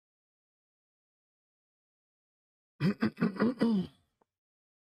Ahem,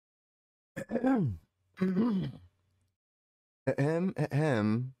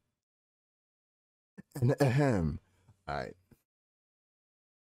 ahem, and ahem. Alright.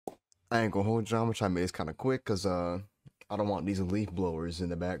 I ain't gonna hold you. I'm gonna try to make this kind of quick because I don't want these leaf blowers in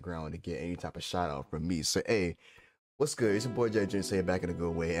the background to get any type of shout out from me. So hey, what's good? It's your boy JJ say it back in a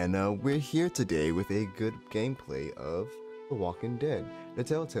good way, and we're here today with a good gameplay of The Walking Dead, the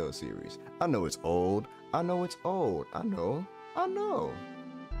Telltale series. I know it's old. I know it's old. I know. I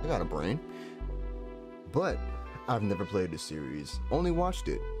got a brain. But I've never played this series, only watched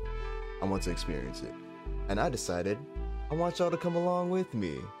it. I want to experience it. And I decided I want y'all to come along with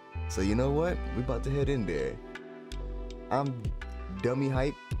me. So you know what? We about to head in there. I'm dummy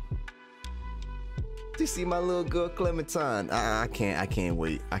hype to see my little girl Clementine. I can't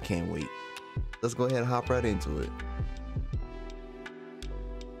wait. Let's go ahead and hop right into it.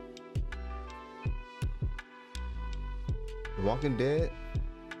 The Walking Dead,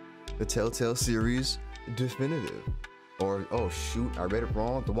 the Telltale series, definitive. Or, oh shoot, I read it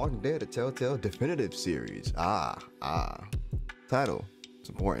wrong. The Walking Dead, the Telltale definitive series. Title, it's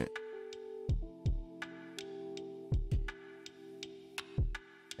important.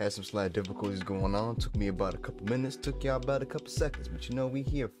 Had some slight difficulties going on. Took me about a couple minutes. Took y'all about a couple seconds. But you know, we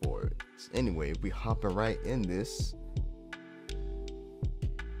here for it. So anyway, we hopping right in this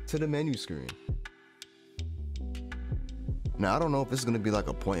to the menu screen. Now, I don't know if it's going to be like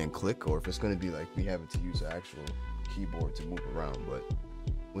a point and click or if it's going to be like we having to use an actual keyboard to move around, but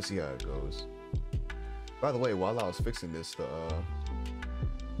we'll see how it goes. By the way, while I was fixing this, the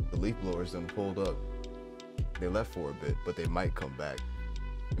leaf blowers done pulled up. They left for a bit, but they might come back.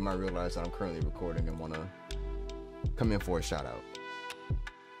 You might realize that I'm currently recording and want to come in for a shout out.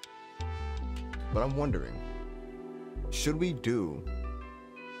 But I'm wondering, should we do,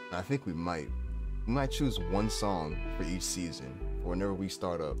 I think we might choose one song for each season for whenever we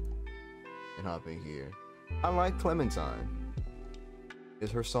start up and hop in here. I like Clementine.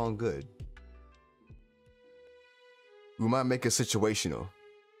 Is her song good? We might make it situational.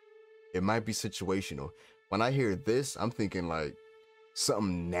 It might be situational. When I hear this, I'm thinking like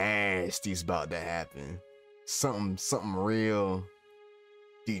something nasty's about to happen. Something real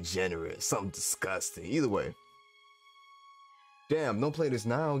degenerate, something disgusting. Either way. Damn, don't play this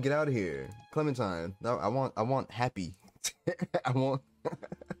now. Get out of here. Clementine. No, I want happy. I want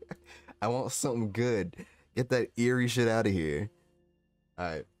I want something good. Get that eerie shit out of here.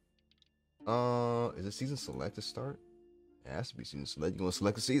 Alright. Is it season select to start? It has to be season select. You gonna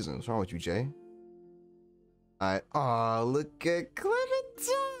select a season. What's wrong with you, Jay? Alright. Oh, look at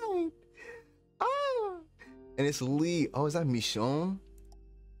Clementine. Oh. And it's Lee. Oh, is that Michonne?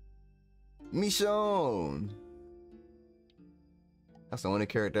 Michonne. That's the only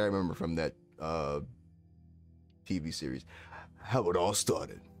character I remember from that TV series. How it all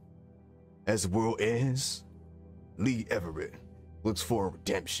started. As the world ends, Lee Everett looks for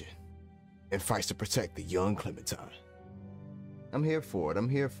redemption and fights to protect the young Clementine. I'm here for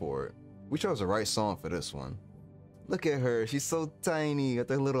it. We chose the right song for this one. Look at her. She's so tiny with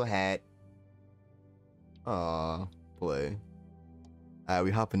her little hat. Aw, play. Alright,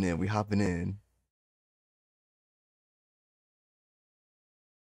 we hopping in.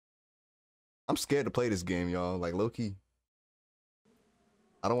 I'm scared to play this game, y'all. Like, low-key.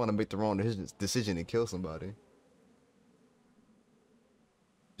 I don't want to make the wrong decision and kill somebody.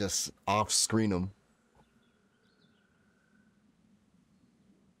 Just off-screen them.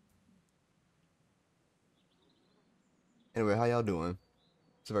 Anyway, how y'all doing?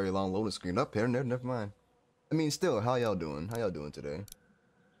 It's a very long loading screen up here. Never mind. I mean, still, how y'all doing? How y'all doing today?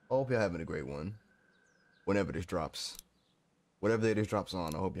 I hope y'all having a great one. Whenever this drops. Whatever day this drops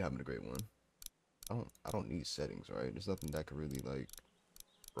on, I hope you're having a great one. I don't need settings, right? There's nothing that I could really like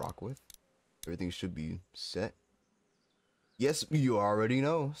rock with. Everything should be set. Yes, you already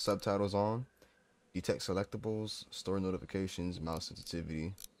know. Subtitles on. Detect selectables, store notifications, mouse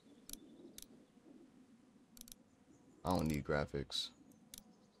sensitivity. I don't need graphics.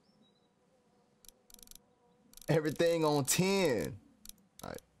 Everything on 10.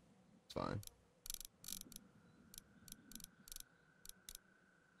 Alright, it's fine.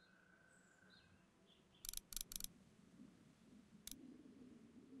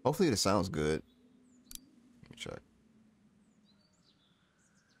 Hopefully this sounds good. Let me check.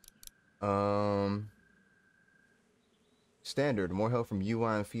 Standard, more help from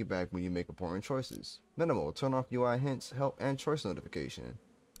UI and feedback when you make important choices. Minimal, turn off UI hints, help, and choice notification.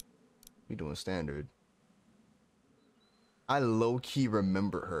 We doing standard. I low-key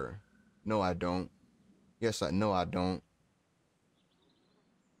remember her. No, I don't. Yes, I know I don't.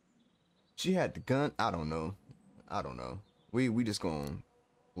 She had the gun. I don't know. I don't know. We just gonna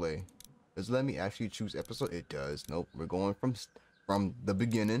play. Does it let me actually choose episode? It does. Nope. We're going from the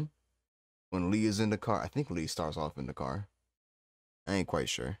beginning. When Lee is in the car. I think Lee starts off in the car. I ain't quite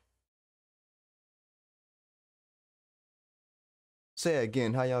sure. Say it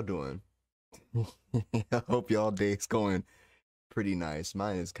again. How y'all doing? I hope y'all day's going pretty nice.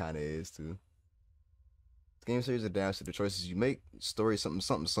 Mine is kind of is too. This game series adapts to the choices you make. Story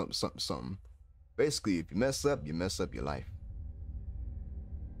something. Basically, if you mess up your life.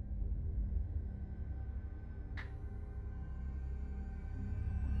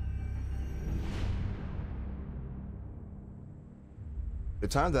 The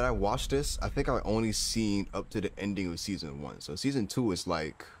time that I watched this, I think I only seen up to the ending of season 1. So season 2 is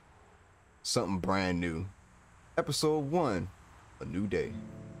like something brand new. Episode 1, a new day.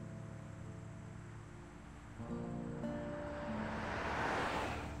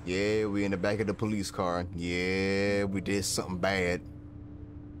 Yeah, we in the back of the police car. Yeah, we did something bad.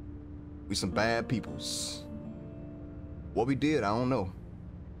 We some bad peoples. What we did, I don't know.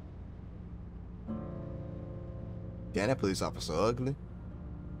 Damn, that police officer ugly.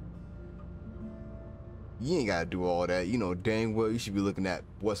 You ain't gotta do all that. You know dang well you should be looking at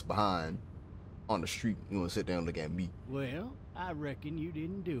what's behind on the street. You wanna sit down and look at me. Well, I reckon you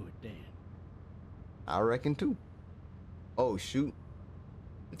didn't do it then. I reckon too. Oh shoot.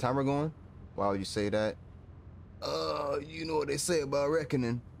 The timer going? Why would you say that? You know what they say about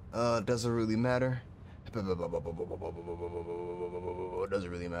reckoning. Doesn't really matter. Doesn't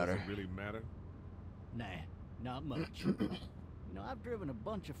really matter. Does it really matter? Nah, not much. You know, I've driven a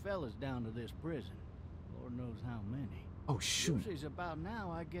bunch of fellas down to this prison. Lord knows how many. Oh shoot. Usually about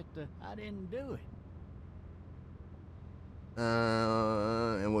now I get the I didn't do it.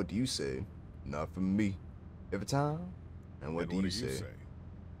 And what do you say? Not for me. Every time? And what do you say?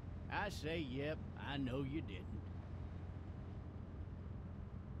 I say, yep, I know you didn't.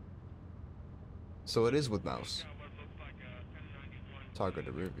 So it is with mouse. Target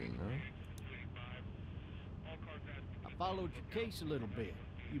the Rivian, huh? I followed your case a little bit,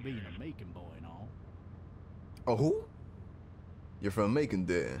 you being a Macon boy and all. Oh, who? You're from Macon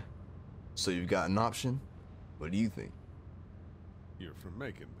there. So you've got an option? What do you think? You're from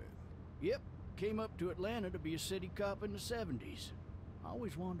Macon then? Yep, came up to Atlanta to be a city cop in the 70s. I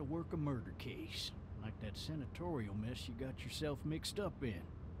always wanted to work a murder case, like that senatorial mess you got yourself mixed up in.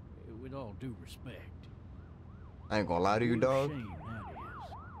 With all due respect. I ain't gonna lie to you, dog. Shame, that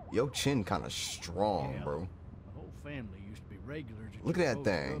is. Your chin kinda strong, Yeah, bro. The whole family used to be regulars at Look your at that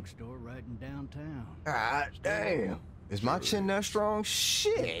local thing. drugstore right in downtown. God damn. Is my chin that strong?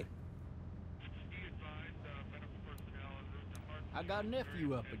 Shit. I got a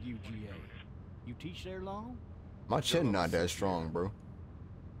nephew up at UGA. You teach there long? My chin not that strong, bro.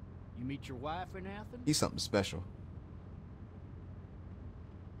 You meet your wife in Athens? He's something special.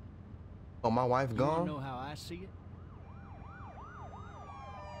 Oh, my wife You gone? know how I see it?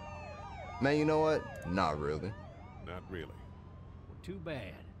 Man, you know what? Not really. Not really. Well, too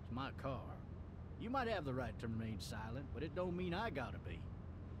bad. It's my car. You might have the right to remain silent, but it don't mean I gotta be.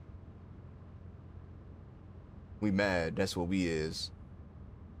 We mad. That's what we is.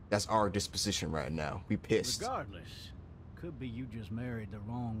 That's our disposition right now. We pissed. Regardless, could be you just married the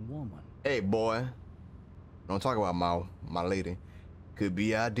wrong woman. Hey, boy. Don't talk about my lady. Could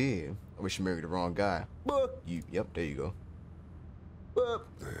be I did. I wish you married the wrong guy. Buck you. Yep, there you go.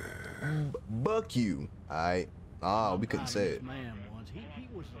 Buck you. Alright. Oh, we couldn't say it. Man once, he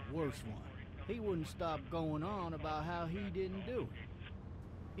was the worst one. He wouldn't stop going on about how he didn't do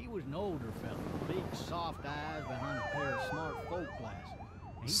it. He was an older fella, big soft eyes behind a pair of smart folk glasses.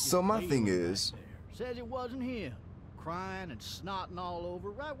 He So just my laid thing back is, there. Says it wasn't him. Crying and snotting all over,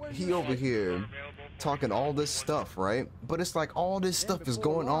 right where he you over at. here talking all this stuff, right? But it's like all this Then stuff is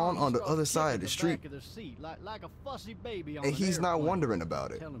before going long, on he the starts other side of kicking the street. Back of the seat, like a fussy baby on And an he's not airplane. wondering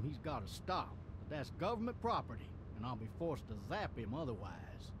about it. Tell him he's got to stop. That's government property, and I'll be forced to zap him otherwise.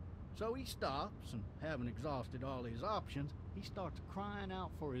 So he stops, and having exhausted all his options, he starts crying out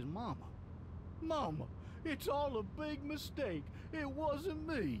for his mama. Mama, it's all a big mistake. It wasn't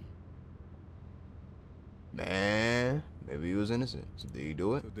me. Man, maybe he was innocent. So did he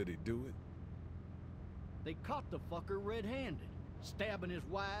do it? So did he do it? They caught the fucker red-handed, stabbing his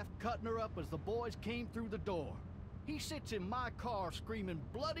wife, cutting her up as the boys came through the door. He sits in my car screaming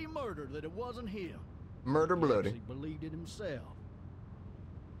bloody murder that it wasn't him. Murder He bloody. actually believed it himself.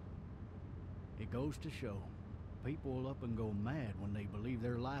 It goes to show, people will up and go mad when they believe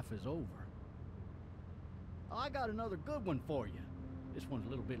their life is over. I got another good one for you. This one's a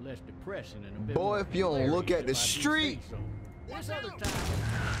little bit less depressing and a bit Boy, more if you don't look hilarious, at the if I do say street. so. This other time...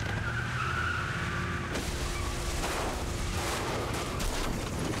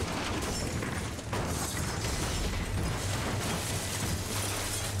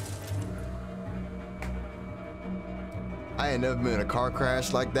 I ain't never been in a car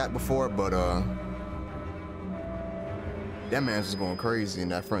crash like that before, but that man's just going crazy in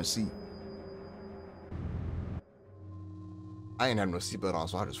that front seat. I ain't have no seatbelt on,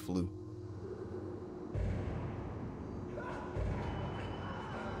 so I just flew.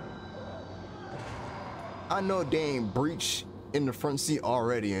 I know they ain't breached in the front seat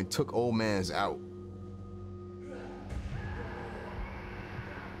already and took old man's out.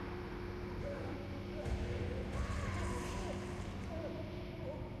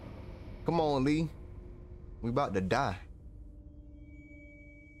 Come on, Lee. We about to die.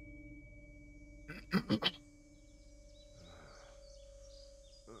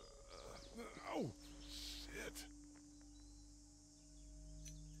 Oh, shit.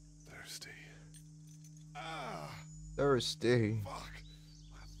 Thirsty. Ah. Thirsty. Fuck.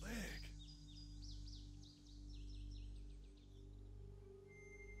 My leg.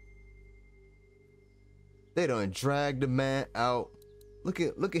 They done dragged the man out. Look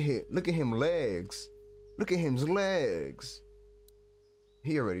at him legs. Look at him's legs.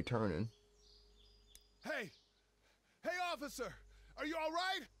 He already turning. Hey! Hey, officer! Are you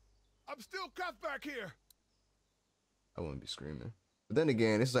alright? I'm still cuffed back here! I wouldn't be screaming. But then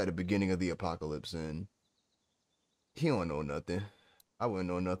again, it's like the beginning of the apocalypse and he don't know nothing. I wouldn't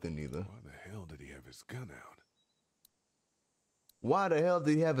know nothing either. Why the hell did he have his gun out? Why the hell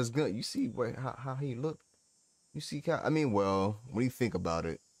did he have his gun? You see how he looked? You see, I mean, well, when you think about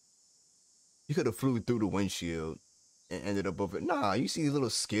it, you could have flew through the windshield and ended up over it. Nah, you see these little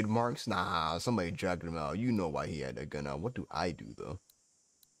skid marks? Nah, somebody dragged him out. You know why he had that gun out. What do I do, though?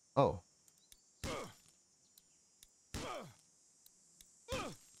 Oh.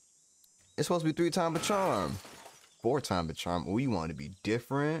 It's supposed to be 3-time a charm. 4-time a charm. Oh, you want to be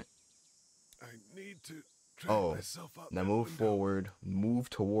different? I need to drag myself out. Now move forward. Move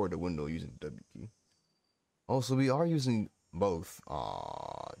toward the window using the W key. Oh, so we are using both.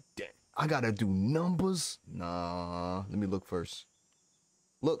 Aw, damn. I gotta do numbers? Nah, let me look first.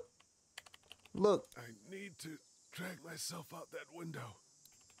 Look. Look. I need to drag myself out that window.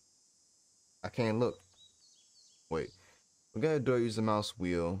 I can't look. Wait. We gotta do it, use the mouse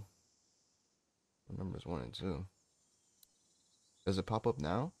wheel. Numbers 1 and 2. Does it pop up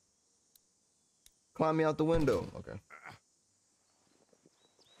now? Climb me out the window. Okay.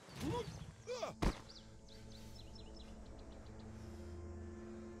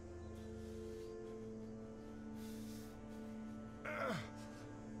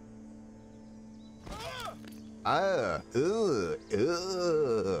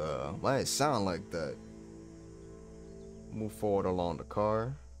 Why it sound like that? Move forward along the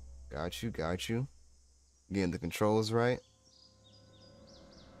car. Got you. Getting the controls right.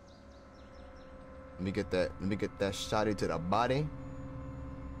 Let me get that shotty to the body.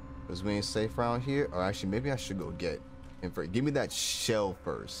 Cause we ain't safe around here. Or actually, maybe I should go get him first. Give me that shell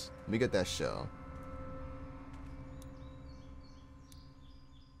first. Let me get that shell.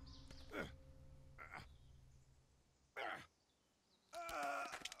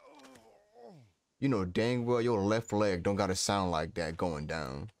 You know dang well your left leg don't gotta sound like that going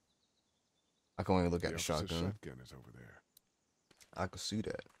down. I can only look at the shotgun. Shotgun is over there. I can see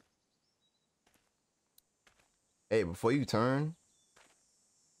that. Hey, before you turn,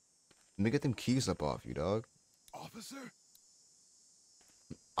 let me get them keys up off you, dog. Officer?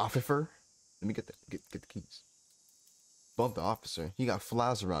 Officer? Let me get the keys. Bump the officer. He got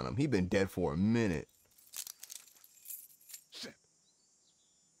flies around him. He been dead for a minute. Shit.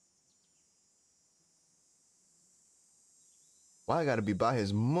 Why I gotta be by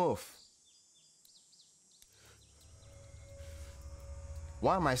his muff?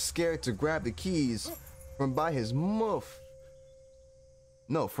 Why am I scared to grab the keys from by his muff?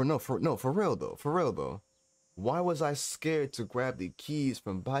 For real though. Why was I scared to grab the keys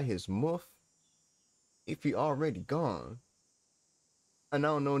from by his muff if he already gone? And I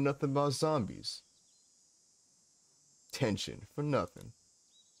don't know nothing about zombies. Tension for nothing.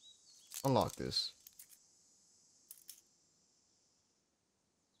 Unlock this.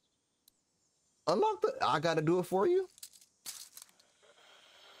 Unlock the... I gotta do it for you?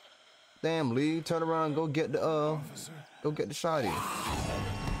 Damn, Lee, turn around, go get the Officer. Go get the shotty.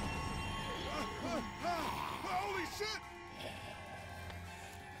 Holy shit!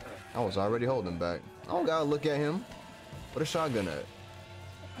 I was already holding back. I don't gotta look at him. Where the shotgun at?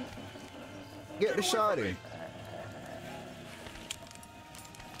 Get the shotty.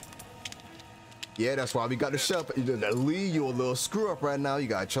 Yeah, that's why we got the shelf. Lee, you a little screw up right now. You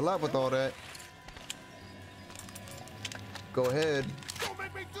gotta chill out with all that. Go ahead. Don't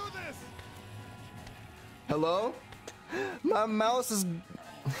make me do this! Hello? My mouse is...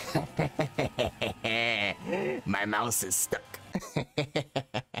 My mouse is stuck.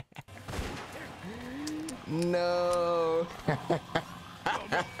 No.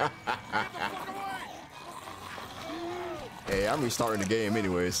 Hey, I'm restarting the game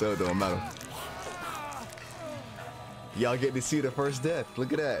anyway, so it don't matter. Y'all get to see the first death.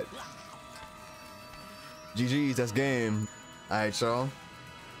 Look at that. GG's, that's game. Alright, y'all.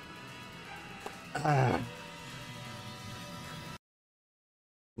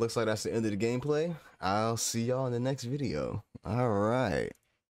 Looks like that's the end of the gameplay. I'll see y'all in the next video. Alright.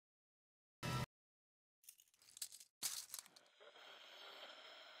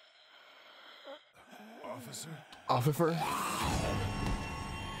 Officer? Holy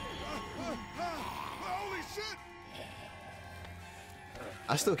shit!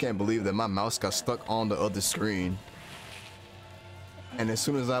 I still can't believe that my mouse got stuck on the other screen. And as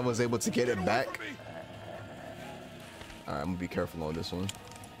soon as I was able to get it back... Alright, I'm gonna be careful on this one.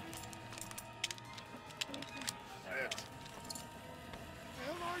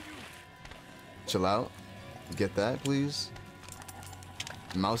 Chill out. Get that, please.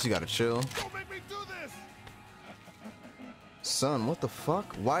 Mouse, you gotta chill. Don't make me do this! Son, what the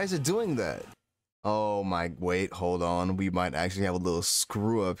fuck? Why is it doing that? Oh my, wait, hold on. We might actually have a little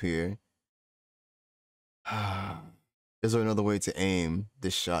screw up here. Is there another way to aim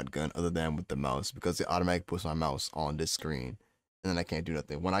this shotgun other than with the mouse? Because it automatically puts my mouse on this screen. And then I can't do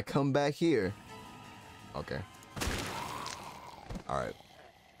nothing. When I come back here... Okay. Alright.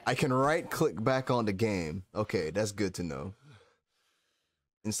 I can right click back on the game. Okay, that's good to know.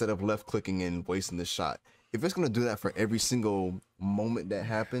 Instead of left clicking and wasting the shot. If it's gonna do that for every single moment that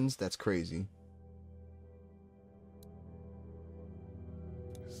happens, that's crazy.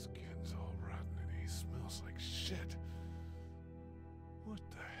 His skin's all rotten and he smells like shit. What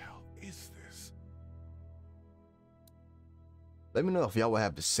the hell is this? Let me know if y'all will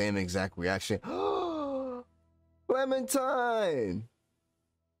have the same exact reaction. Clementine!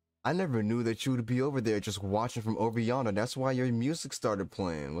 I never knew that you would be over there just watching from over yonder. That's why your music started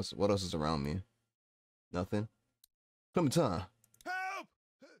playing. What else is around me? Nothing. Clementine. Help!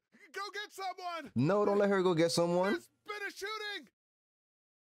 Go get someone! No, don't let her go get someone. There's been a shooting!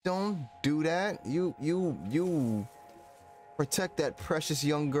 Don't do that. You protect that precious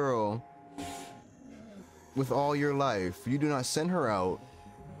young girl with all your life. You do not send her out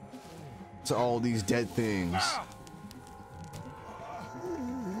to all these dead things.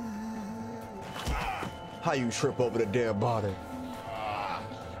 How you trip over the dead body?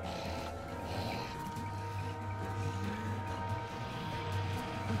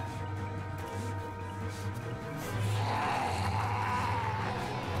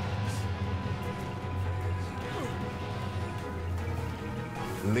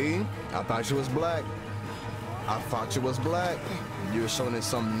 Lee, I thought you was black. I thought you was black. You're showing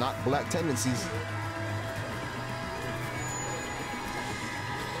some not black tendencies.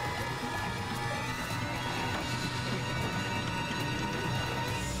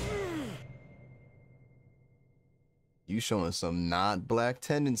 You showing some not black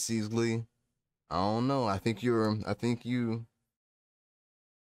tendencies, Lee. I don't know. I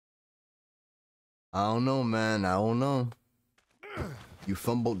don't know, man. I don't know. You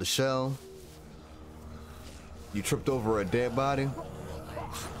fumbled the shell. You tripped over a dead body.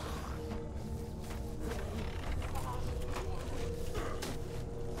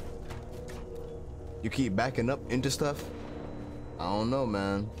 You keep backing up into stuff. I don't know,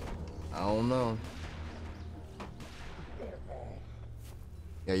 man. I don't know.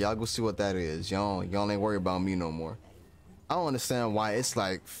 Yeah, y'all go see what that is. Y'all ain't worried about me no more. I don't understand why it's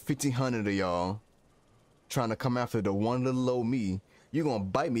like 1,500 of y'all trying to come after the one little old me. You're gonna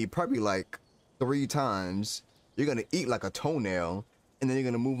bite me probably like 3 times. You're gonna eat like a toenail, and then you're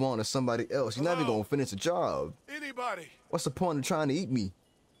gonna move on to somebody else. You're not even gonna finish the job. Anybody? What's the point of trying to eat me?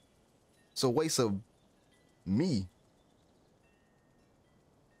 It's a waste of me.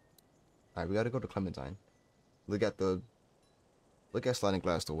 All right, we gotta go to Clementine. Look at sliding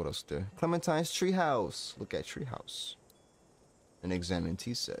glass door. What else is there? Clementine's treehouse. Look at treehouse. And examine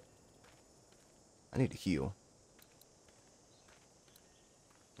tea set. I need to heal.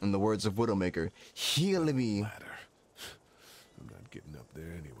 In the words of Widowmaker, heal me. Ladder. I'm not getting up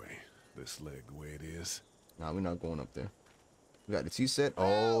there anyway. This leg the way it is. Nah, we're not going up there. We got the tea set.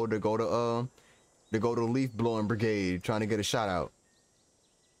 Oh, they go to leaf blowing brigade, trying to get a shot out.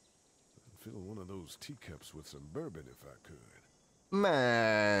 I'd fill one of those teacups with some bourbon if I could.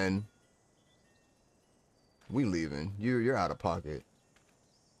 Man, we leaving. You're out of pocket.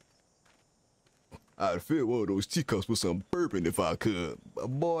 I'd fill one of those teacups with some bourbon if I could.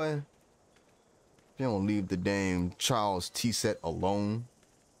 Boy, if you don't leave the damn Charles tea set alone,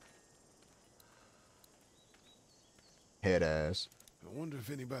 Head ass. I wonder if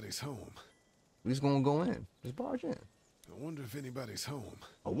anybody's home. We just gonna go in. Just barge in. I wonder if anybody's home.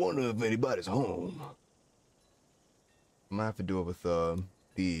 I wonder if anybody's home. I'm gonna have to do it with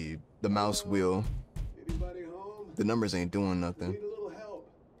the mouse wheel. Anybody home? The numbers ain't doing nothing. Need a little help.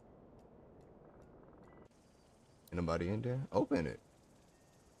 Anybody in there? Open it.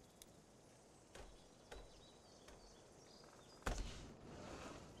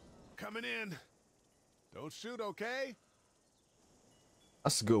 Coming in. Don't shoot, okay?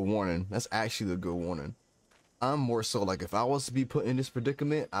 That's a good warning. That's actually a good warning. I'm more so like, if I was to be put in this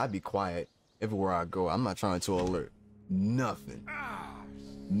predicament, I'd be quiet everywhere I go. I'm not trying to alert nothing.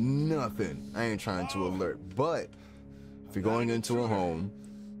 Nothing. I ain't trying to alert. But if you're going into a home,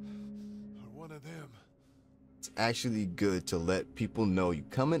 Or one of them. it's actually good to let people know you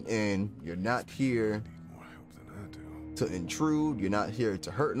coming in. You're not here Need more help than I do. to intrude. You're not here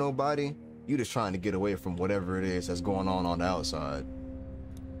to hurt nobody. You're just trying to get away from whatever it is that's going on the outside.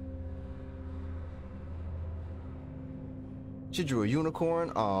 She drew a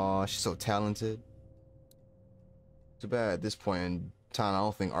unicorn. Aw, she's so talented. Too bad at this point in time, I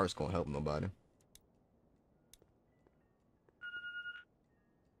don't think art's gonna help nobody.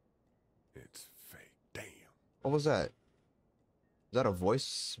 It's fake. Damn. What was that? Is that a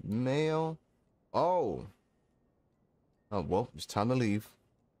voicemail? Oh. Oh, well, it's time to leave.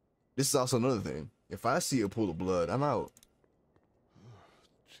 This is also another thing. If I see a pool of blood, I'm out.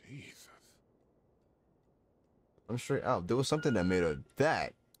 Jesus. I'm straight out. There was something that made her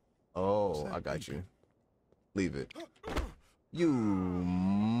that. Oh, I got you. Leave it.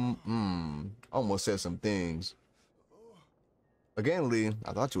 You almost said some things. Again, Lee,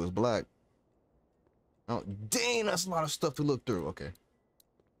 I thought you was black. Oh, dang, that's a lot of stuff to look through. Okay.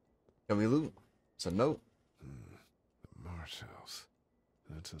 Can we loot? It's a note. The Marsh House.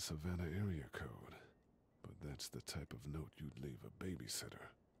 That's a Savannah area code. But that's the type of note you'd leave a babysitter.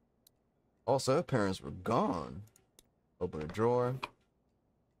 Also, her parents were gone. Open a drawer.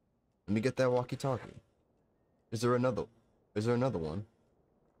 Let me get that walkie-talkie. Is there another one?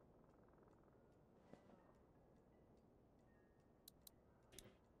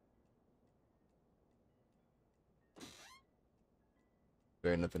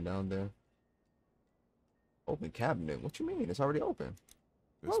 There ain't nothing down there. Open cabinet? What you mean? It's already open.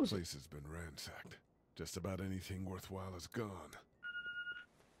 This Close it. place has been ransacked. Just about anything worthwhile is gone.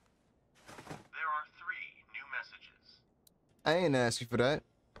 There are 3 new messages. I ain't ask you for that.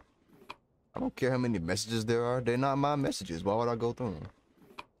 I don't care how many messages there are. They're not my messages. Why would I go through them?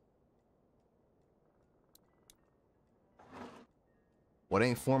 What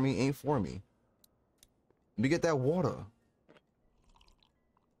ain't for me, ain't for me. Let me get that water.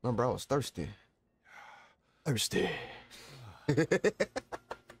 Remember, I was thirsty. Thirsty.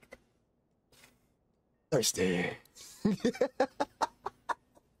 Thirsty.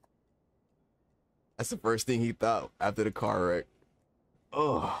 That's the first thing he thought after the car wreck.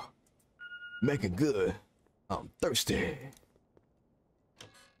 Oh, making good. I'm thirsty.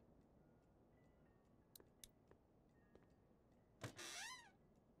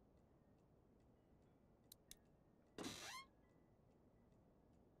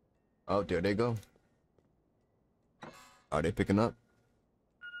 Oh, there they go. Are they picking up?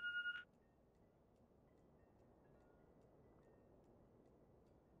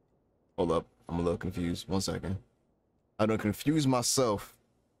 Hold up. I'm a little confused. 1 second. I done confused myself.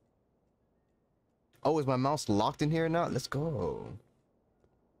 Oh, is my mouse locked in here now? Let's go.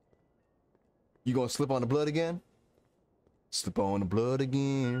 You gonna slip on the blood again? Slip on the blood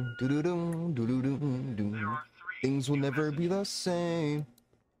again. Do-do-doo, do-do-doo, do. There are 3 Things will new never be the messages. same.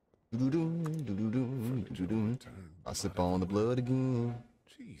 Do-do-doo, do-do-doo, do-do. I slip on the blood again.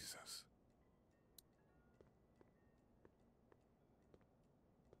 Jesus.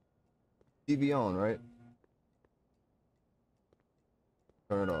 TV on, right?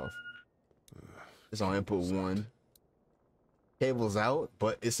 Turn it off. It's on input 1. Cable's out,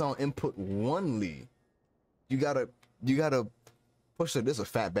 but it's on input 1, Lee. You gotta push it. This is a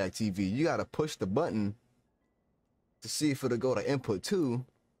fatback TV. You gotta push the button to see if it'll go to input 2,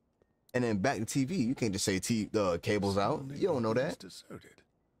 and then back to TV. You can't just say the cable's out. You don't know that. Deserted.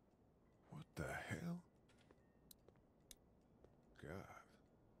 What the hell? God,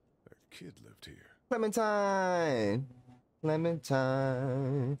 that kid lived here. Clementine,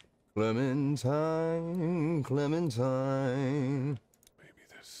 Clementine, Clementine, Clementine. Maybe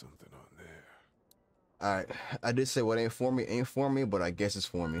there's something on there. All right, I did say what ain't for me, but I guess it's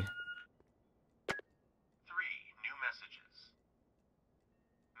for me. 3 new messages.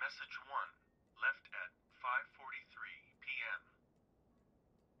 Message 1, left at 5:43 p.m.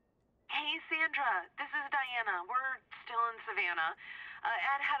 Hey, Sandra, this is Diana. We're still in Savannah.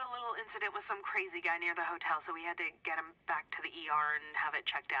 Ed had a little incident with some crazy guy near the hotel, so we had to get him back to the ER and have it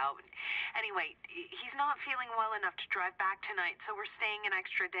checked out. Anyway, he's not feeling well enough to drive back tonight, so we're staying an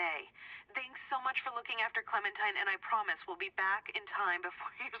extra day. Thanks so much for looking after Clementine, and I promise we'll be back in time before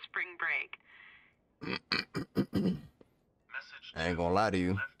your spring break. Message I ain't gonna lie to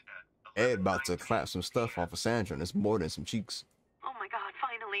you. left at Ed about to 11:19 clap some stuff off of Sandra, and it's more than some cheeks. Oh my God,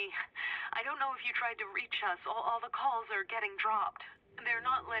 finally. I don't know if you tried to reach us. All the calls are getting dropped. They're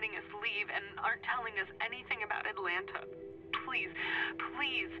not letting us leave and aren't telling us anything about Atlanta. Please,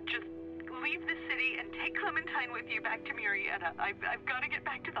 please, just leave the city and take Clementine with you back to Murrieta. I've got to get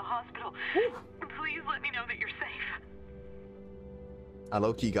back to the hospital. Please let me know that you're safe. I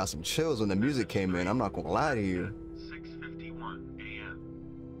low-key got some chills when the music came in. I'm not gonna lie to you. 6:51 a.m.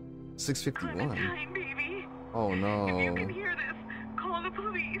 6:51. Clementine, baby. Oh If you can no. hear this, call the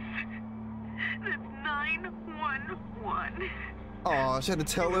police. That's 911. Oh, she had to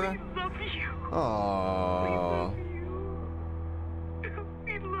tell her. We love you. Oh.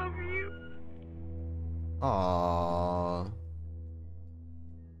 We love you. Oh.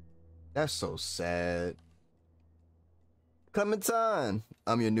 That's so sad. Clementine,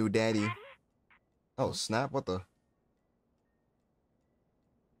 I'm your new daddy. Oh snap! What the?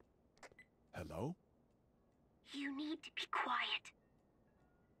 Hello? You need to be quiet.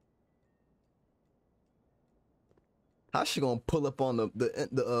 How's she gonna pull up on the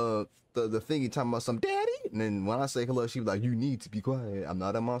thingy talking about some daddy? And then when I say hello, she be like, "You need to be quiet. I'm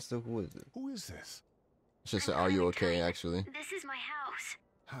not a monster. Who is it?" Who is this? She said, "Are you okay?" Actually, This is my house.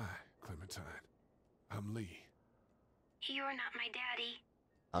 Hi, Clementine. I'm Lee. You're not my daddy.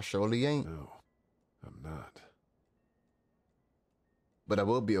 I surely ain't. No, I'm not. But I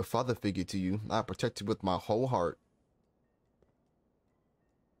will be a father figure to you. I protect you with my whole heart.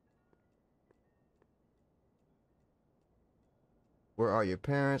 Where are your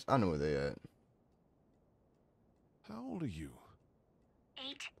parents? I know where they at. How old are you?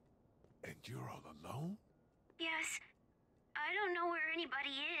 8. And you're all alone? Yes. I don't know where anybody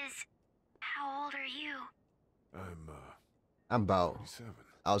is. How old are you? I'm I'm about, 47.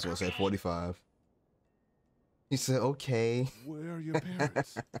 I was gonna say Okay. 45. He said, okay. Where are your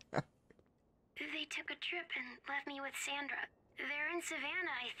parents? They took a trip and left me with Sandra. They're in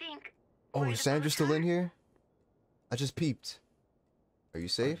Savannah, I think. Oh, Where is the Sandra boats still in are. here? I just peeped. Are you Are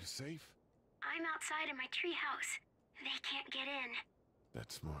safe? you safe? I'm outside in my treehouse. They can't get in.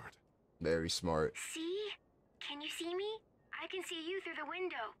 That's smart. Very smart. See? Can you see me? I can see you through the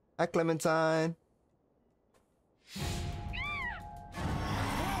window. Hi, Clementine.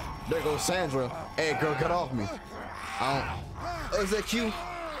 There goes Sandra. Hey, girl, get off me. Oh, is that you?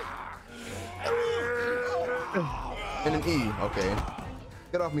 And an E. Okay.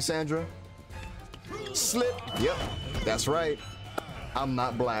 Get off me, Sandra. Slip. Yep, that's right. I'm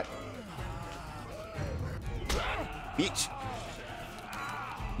not black. Bitch.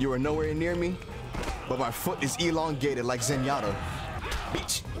 You are nowhere near me, but my foot is elongated like Zenyatta.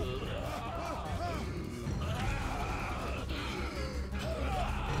 Bitch.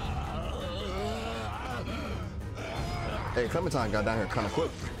 Hey, Clementine got down here kind of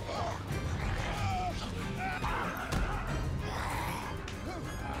quick.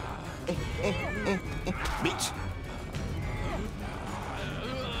 Bitch.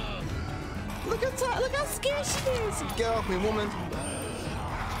 Look how scared she is. Get off me, woman.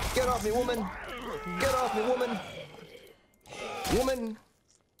 Get off me, woman. Get off me, woman. Woman.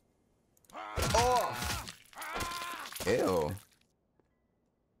 Off. Ew.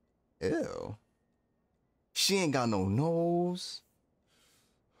 Ew. She ain't got no nose.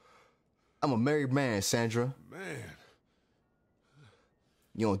 I'm a married man, Sandra. Man,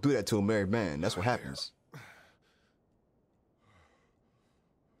 You don't do that to a married man. That's what happens.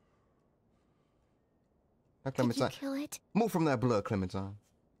 Hi, Did you Clementine. kill it? Move from that blood, Clementine.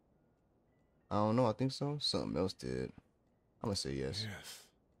 I don't know. I think so. Something else did. I'm gonna say yes.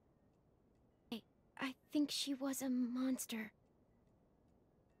 yes. I think she was a monster.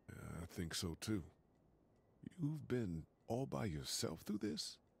 I think so too. You've been all by yourself through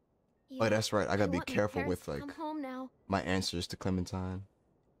this? Oh, that's right. I gotta be want my careful parents with to like come home now. my answers to Clementine.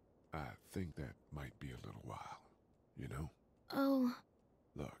 I think that might be a little while, you know? Oh,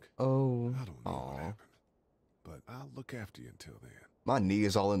 Look, Oh. I don't know what Aw. happened, but I'll look after you until then. My knee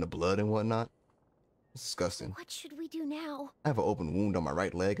is all in the blood and whatnot. It's disgusting. what should we do now? I have an open wound on my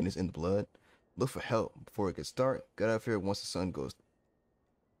right leg and it's in the blood. Look for help before it gets dark. Get out of here once the sun goes.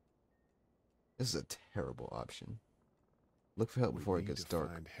 This is a terrible option. Look for help before we it need gets to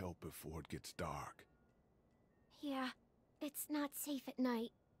dark. find help before it gets dark. Yeah, it's not safe at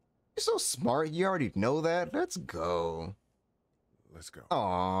night. You're so smart. You already know that. Let's go. Let's go.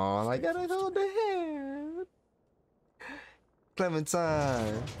 Aw, I Stay gotta close to hold the hand.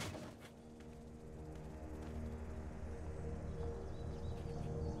 Clementine.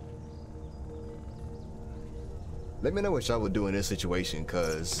 Let me know what y'all would do in this situation,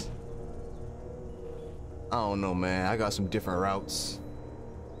 cause I don't know, man. I got some different routes.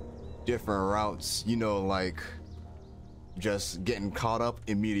 You know, like just getting caught up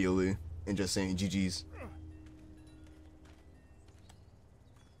immediately and just saying GG's.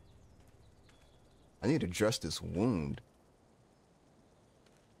 I need to dress this wound.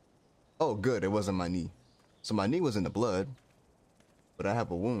 Oh, good. It wasn't my knee. So my knee was in the blood, but I have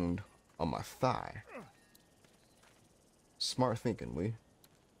a wound on my thigh. Smart thinking, Lee.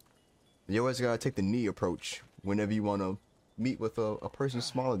 You always gotta take the knee approach whenever you want to meet with a person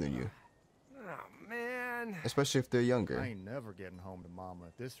smaller than you. Oh, man. Especially if they're younger. I ain't never getting home to Mama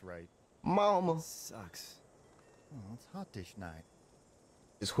at this rate. Mama. Sucks. Oh, it's hot dish night.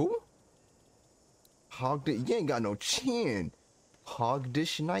 Is who? Hog dish? You ain't got no chin. Hog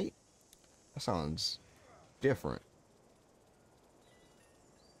dish night? That sounds different.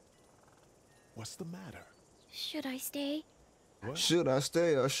 What's the matter? Should I stay? What? Should I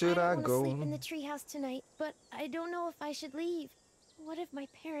stay or should I wanna go? sleep in the treehouse tonight, but I don't know if I should leave. What if my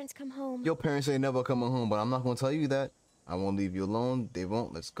parents come home? Your parents ain't never coming home, but I'm not gonna tell you that. I won't leave you alone. They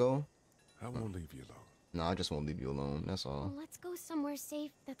won't. Let's go. I won't leave you alone. No, I just won't leave you alone. That's all. Well, let's go somewhere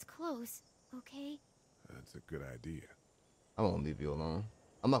safe that's close, okay? That's a good idea. I won't leave you alone.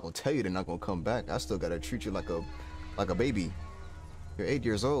 I'm not gonna tell you they're not gonna come back. I still gotta treat you like a baby. You're 8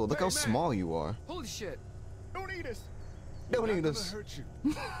 years old. Look how small you are. Holy shit. Don't eat us! Don't Not eat gonna us. hurt you.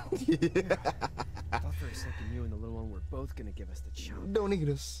 Yeah. I thought for a second you and the little one were both gonna give us the chomp. Don't eat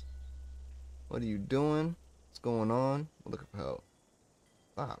us. What are you doing? What's going on? Looking for help.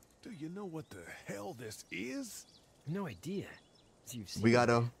 Stop. Do you know what the hell this is? No idea. So you've seen We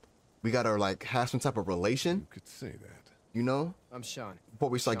gotta like have some type of relation, You could say that. you know, I'm Sean. before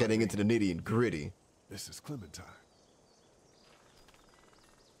we start Sean getting Green. into the nitty and gritty. This is Clementine.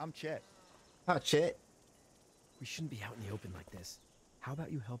 I'm Chet. Hi, Chet. We shouldn't be out in the open like this. How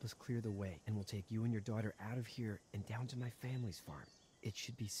about you help us clear the way, and we'll take you and your daughter out of here and down to my family's farm. It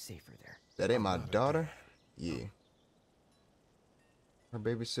should be safer there. That ain't my not a daughter. Yeah. Her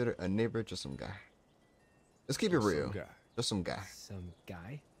babysitter, a neighbor, just some guy. Let's keep it Just some real. guy. Just some guy. Some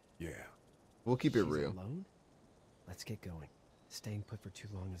guy? Yeah. We'll keep it She's real. alone? Let's get going. Staying put for too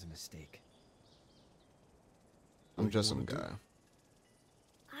long is a mistake. I'm What do just you some wanna do? guy.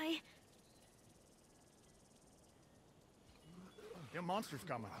 Them monsters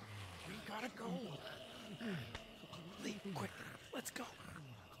coming. We gotta go. Leave, quick. Let's go.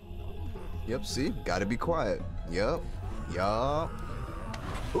 Yep, see? Gotta be quiet. Yup. Yup.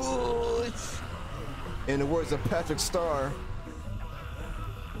 Ooh, in the words of Patrick Starr.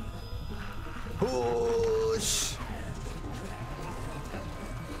 Push.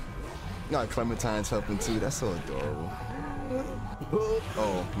 Nah, Clementine's helping too. That's so adorable.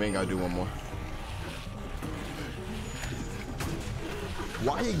 Oh, we ain't gotta do one more.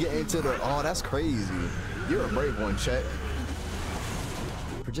 Why you get into the? Oh, that's crazy. You're a brave one, Chet.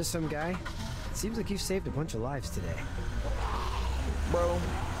 For just some guy, it seems like you've saved a bunch of lives today. Bro,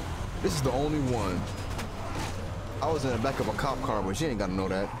 this is the only one. I was in the back of a cop car, but you ain't gotta know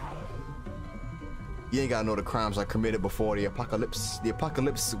that. You ain't gotta know the crimes I committed before the apocalypse. The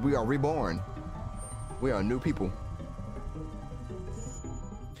apocalypse, we are reborn. We are new people.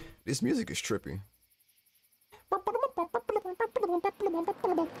 This music is trippy.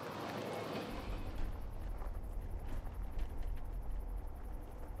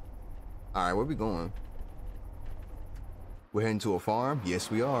 Alright, where we going? We're heading to a farm?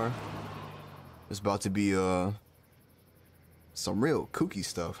 Yes, we are. It's about to be some real kooky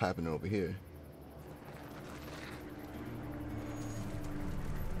stuff happening over here.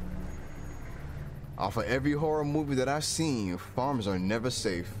 Off of every horror movie that I've seen, farms are never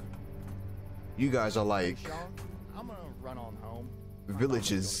safe. You guys are like Sean, I'm gonna run on home.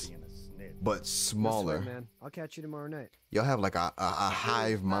 villages, I'm gonna go be in a snitch. but smaller. That's right, man. I'll catch you tomorrow night. Y'all have like a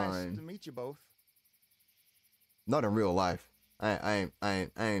hive Nice mind. to meet you both. Not in real life. I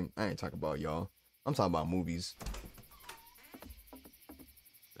ain't talking about y'all. I'm talking about movies.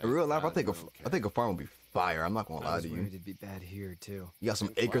 In real life, I think a farm would be fire. I'm not gonna I lie was to you. worried it'd be bad here too. You got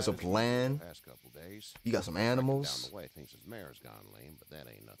some acres of land. Past couple days. You got some Down animals. the way thinks his mare's gone lame, but that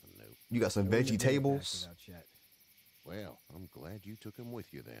ain't nothing new. You got some I wouldn't have made it back vegetables. without Chet. Well, I'm glad you took him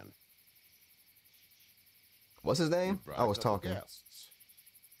with you then. What's his You name? brought I a was couple talking. guests.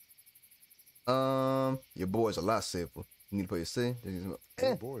 Your boy's a lot safer. You need to play your city.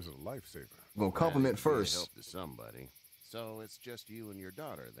 Your boy's a lifesaver. Gonna compliment Well, you first. help to somebody. So it's just you and your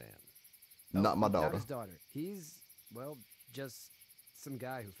daughter then. Not my Not daughter. his daughter. He's, well, just some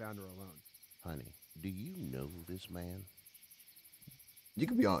guy who found her alone. Honey, do you know this man? You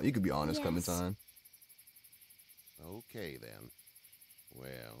could be on. You could be honest, Yes. Clementine. Okay then.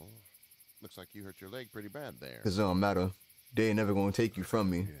 Well, looks like you hurt your leg pretty bad there. Cause it don't matter. They ain't never gonna take you from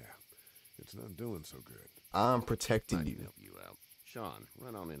me. Yeah, it's not doing so good. I'm I protecting can you. help you out. Sean,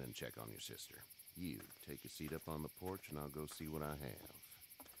 run on in and check on your sister. You take a seat up on the porch and I'll go see what I have.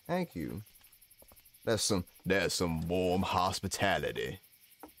 Thank you. That's some warm hospitality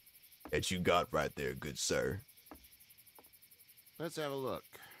that you got right there, good sir. Let's have a look.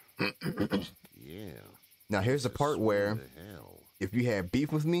 Yeah. Now here's the part where Sweet to hell. if you had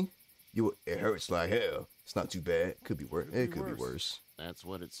beef with me, it hurts like hell. It's not too bad. Could be worse. It could be worse. That's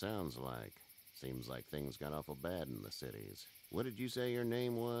what it sounds like. Seems like things got awful bad in the cities. What did you say your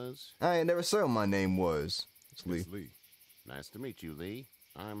name was? I ain't never said what my name was. It's Lee. It's Lee. Nice to meet you, Lee.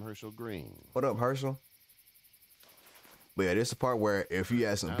 I'm Herschel Green. What up, Herschel? But yeah, there's the part where if you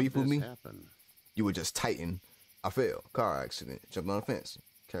had some How'd beef with this me, happen? you would just tighten. I fell. Car accident. Jumped on a fence.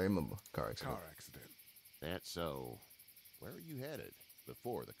 Can't remember. Car accident. Car accident. That's so. Where were you headed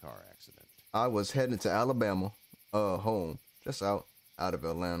before the car accident? I was heading to Alabama, home. Just out of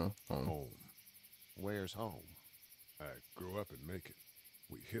Atlanta, home. Home. Where's home? I grew up in Macon.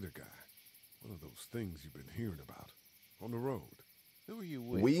 We hit a guy. One of those things you've been hearing about. On the road. Who are you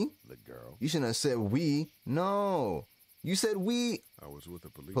with? We? The girl. You shouldn't have said we. No. You said we. I was with a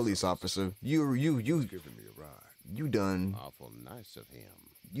Police officer. You giving me a ride. done. Awful nice of him.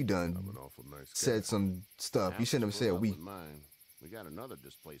 You I'm done an awful nice guy. said some stuff. You shouldn't have said Perhaps we. with mine. We got another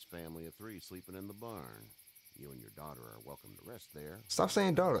displaced family of 3 sleeping in the barn. You and your daughter are welcome to rest there. Stop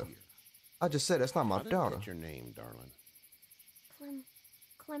saying daughter. Here. I just said that's not my I didn't daughter. get your name, darling.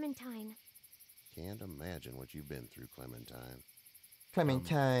 Clementine. Can't imagine what you've been through, Clementine.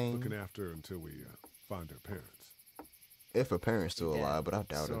 Clementine. Looking after her until we find her parents. If her parents still Yeah. alive, but I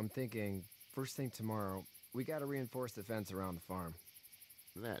doubt So it. I'm thinking, first thing tomorrow, we gotta reinforce the fence around the farm.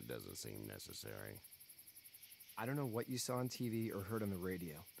 That doesn't seem necessary. I don't know what you saw on TV or heard on the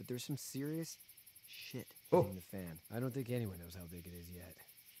radio, but there's some serious shit Oh. hitting the fan. I don't think anyone knows how big it is yet.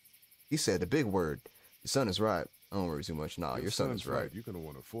 He said the big word. Your son is right. I don't worry too much. Nah, your son is son's right. You're gonna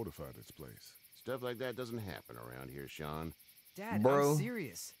want to fortify this place. Stuff like that doesn't happen around here, Sean. Dad, Bro, I'm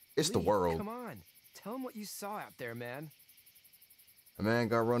serious. it's the Lee, world. Come on. Tell him what you saw out there, man. A man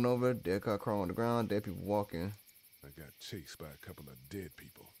got run over, dead car crawling on the ground, dead people walking. I got chased by a couple of dead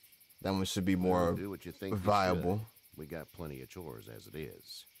people. That one should be Well, more do what you think you viable. should. We got plenty of chores as it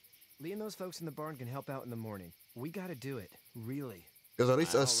is. Lee and those folks in the barn can help out in the morning. We gotta do it. Really. Because at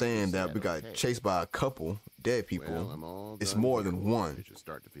least I us already saying that said we got okay. chased by a couple dead people, Well, I'm all it's done more here. than one. You should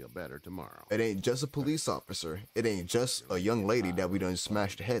start to feel better tomorrow. It ain't just a police officer. It ain't just a young lady that we done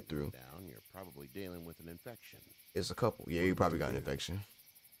smashed the head through. Down, you're probably dealing with an infection. It's a couple. Yeah, you probably got an infection.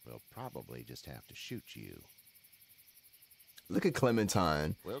 We'll probably just have to shoot you. Look at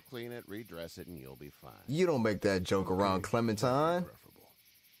Clementine. We'll clean it, redress it, and you'll be fine. You don't make that joke around Okay, Clementine. preferable.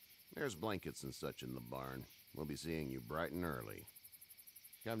 There's blankets and such in the barn. We'll be seeing you bright and early.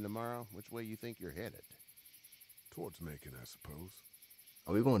 Come tomorrow, which way you think you're headed? Towards Macon, I suppose.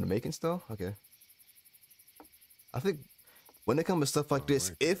 Are we going to Macon still? Okay. I think when it comes to stuff like this,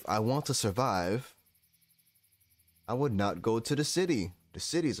 Alright. if I want to survive, I would not go to the city. The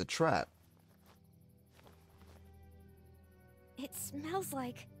city is a trap. It smells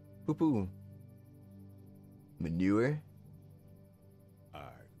like. Poo poo. Manure. I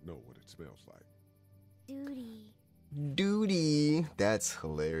know what it smells like. Duty. Duty. That's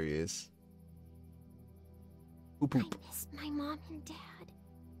hilarious. Poop I poop. miss my mom and dad.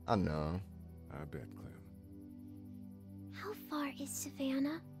 I know. I bet, Clem. How far is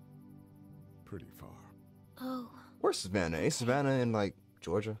Savannah? Pretty far. Oh, Where's Savannah? Ain't Savannah in like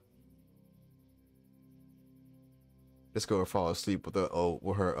Georgia? This girl fall asleep with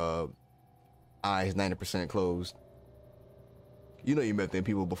her eyes 90% closed. You know you met them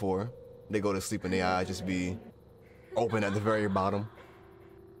people before. They go to sleep and their eyes just be open at the very bottom.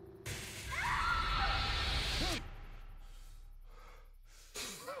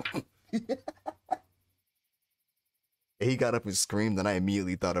 He got up and screamed, and I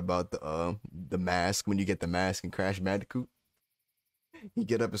immediately thought about the mask when you get the mask in Crash Bandicoot. He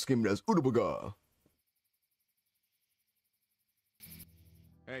get up and scream, "That's Udabaga."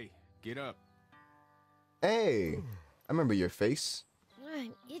 Hey, get up. Hey, I remember your face.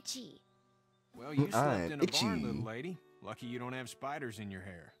 I'm itchy. Well, you I'm slept in a barn, itchy. little lady. Lucky you don't have spiders in your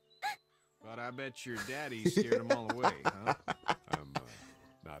hair. But I bet your daddy scared them all away, huh? I'm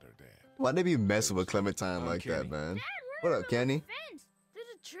not her dad. Why they be messing with Clementine like Kenny. that, man? Dad, What we're up, on Kenny? the fence. There's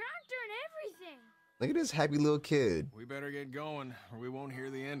a tractor and everything. Look at this happy little kid. We better get going, or we won't hear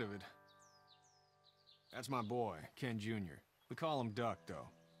the end of it. That's my boy, Ken Jr. We call him Duck, though.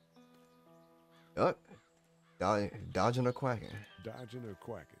 Oh, dodging or quacking? Dodging or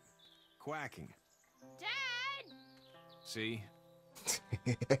quacking? Quacking. Dad! See?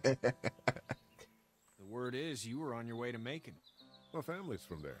 The word is you were on your way to Macon. My family's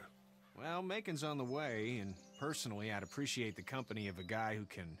from there. Well, Macon's on the way, and personally, I'd appreciate the company of a guy who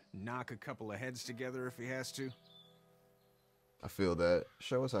can knock a couple of heads together if he has to. I feel that.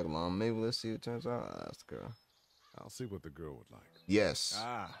 Show us how long. Maybe let's see what it turns out. I'll ask the girl. I'll see what the girl would like. Yes,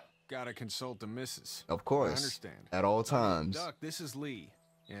 Ah, gotta consult the missus. of course. I understand. At all times. Duck, this is Lee.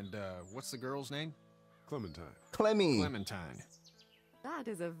 And, what's the girl's name? Clementine. Clemmy. Clementine. That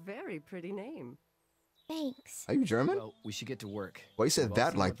is a very pretty name. Thanks. Are you German? Well, we should get to work. Why you said We've all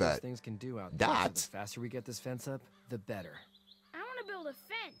that seen like what those that? things can do out there, so That? the faster we get this fence up, the better. I want to build a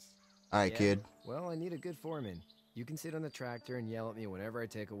fence. All right, Yeah? kid. Well, I need a good foreman. You can sit on the tractor and yell at me whenever I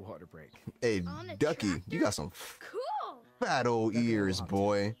take a water break. Hey, On a Ducky, tractor? you got some Cool. fat old Ducky ears, walked.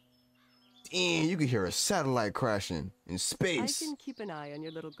 boy. Damn, you can hear a satellite crashing in I space. can keep an eye on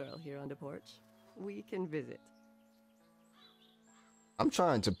your little girl here on the porch. We can visit. I'm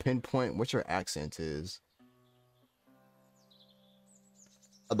trying to pinpoint what your accent is.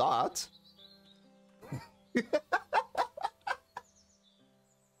 A dot.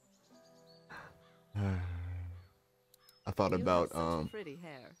 I thought You have about such pretty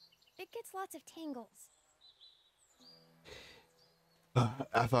hair. It gets lots of tangles.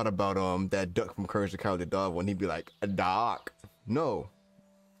 I thought about that Duck from Courage the Cowardly Dog when he'd be like, a Doc. No.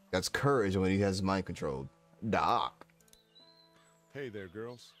 That's Courage when he has his mind controlled. Doc. Hey there,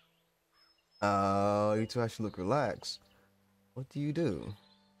 girls. You two actually look relaxed. What do you do?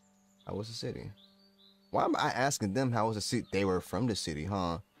 How was the city? Why am I asking them how was the city? They were from the city,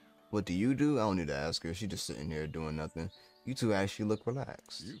 huh? What do you do? I don't need to ask her. She's just sitting here doing nothing. You two actually look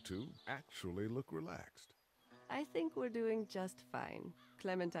relaxed. You two actually look relaxed. I think we're doing just fine.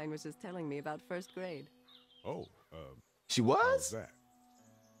 Clementine was just telling me about first grade. Oh, She how's was? that?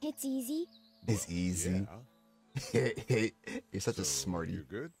 It's easy. It's easy. You're such a So, smarty. You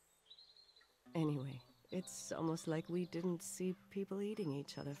good? Anyway, it's almost like we didn't see people eating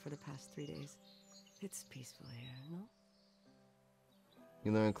each other for the past 3 days. It's peaceful here, no?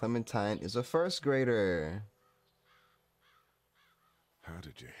 You learn Clementine is a first grader. How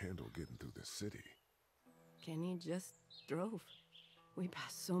did you handle getting through the city? Kenny just drove. We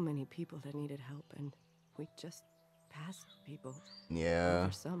passed so many people that needed help, and we just passed people. Yeah.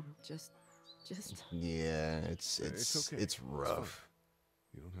 Over some, just. Yeah, it's okay. it's fine. rough.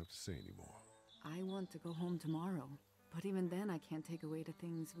 You don't have to say anymore. I want to go home tomorrow, but even then I can't take away the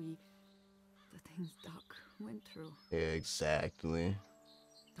things Doc went through. Exactly.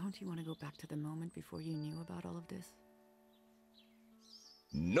 Don't you want to go back to the moment before you knew about all of this?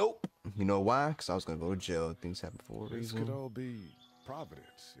 Nope. You know why? Because I was gonna go to jail. Things happen for a This reason. could all be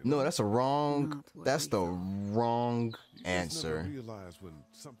Providence. You No, know? that's a wrong. Not what That's we the thought. wrong You just answer. never realize when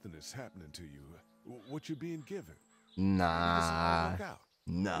something is happening to you, what you're being given. Nah, Look out.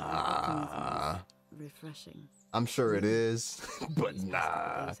 nah. Refreshing. I'm sure it is, but These past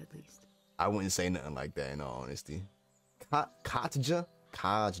nah. days, at least. I wouldn't say nothing like that in all honesty. Katja.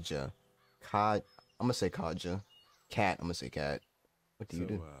 I'm gonna say Katja. Cat. I'm gonna say cat. What do you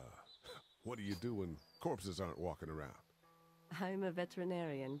do? What do you do when corpses aren't walking around? I'm a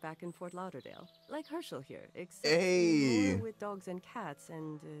veterinarian back in Fort Lauderdale, like Herschel here, except Hey. more with dogs and cats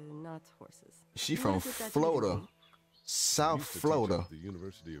and not horses. She What from is it that you Florida, do? South Used to teach Florida. at the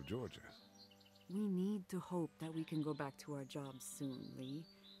University of Georgia. We need to hope that we can go back to our jobs soon, Lee.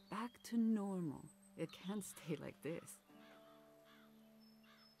 Back to normal. It can't stay like this.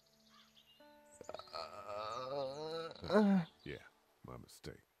 Yeah, my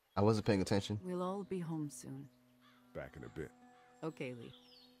mistake. I wasn't paying attention. We'll all be home soon. Back in a bit. Okay, Lee.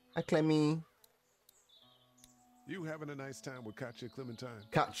 Hi, Clemmy. You having a nice time with Katya, Clementine?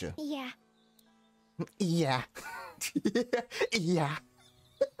 Katja. Yeah. Yeah. Yeah.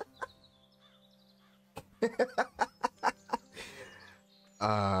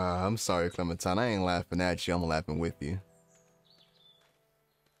 I'm sorry, Clementine. I ain't laughing at you. I'm laughing with you.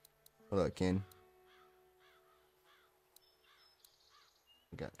 What up, Ken?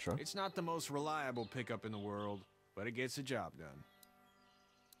 We got a truck. It's not the most reliable pickup in the world, but it gets the job done.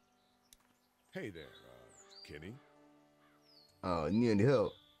 Hey there, Kenny. Oh, you need any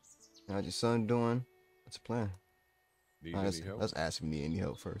help? How's your son doing? What's the plan? Need let's any help? ask if you need any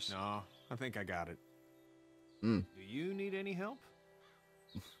help first. No, I think I got it. Mm. Do you need any help?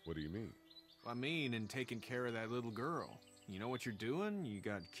 What do you mean? I mean, in taking care of that little girl. You know what you're doing? You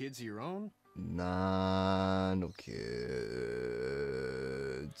got kids of your own? Nah, no kids.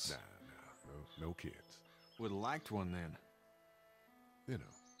 No kids. Would've liked one then. You know.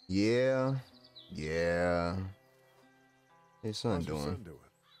 Yeah. His son How's your doing? son doing?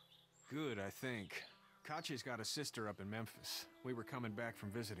 Good, I think. Katya's got a sister up in Memphis. We were coming back from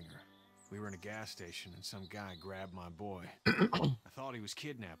visiting her. We were in a gas station and some guy grabbed my boy. I thought he was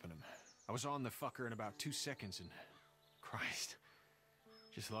kidnapping him. I was on the fucker in about 2 seconds and... Christ.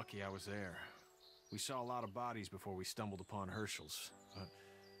 Just lucky I was there. We saw a lot of bodies before we stumbled upon Herschel's. But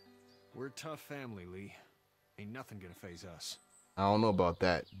we're a tough family, Lee. Ain't nothing gonna faze us. I don't know about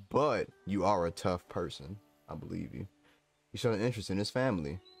that, but you are a tough person. I believe you. You showed an interest in his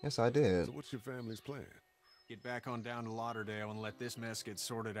family. Yes, I did. So what's your family's plan? Get back on down to Lauderdale and let this mess get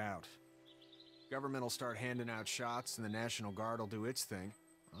sorted out. Government will start handing out shots and the National Guard will do its thing.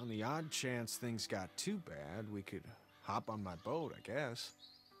 On the odd chance things got too bad, we could hop on my boat, I guess.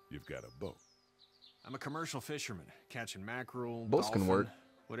 You've got a boat. I'm a commercial fisherman, catching mackerel, Boats can dolphin, work.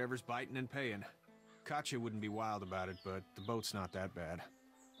 Whatever's biting and paying. Katya wouldn't be wild about it, but the boat's not that bad.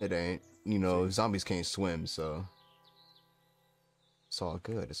 It ain't. You know, zombies can't swim, so... It's all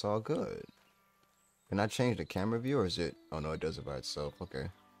good. It's all good. Can I change the camera view, or is it... Oh, no, it does it by itself. Okay.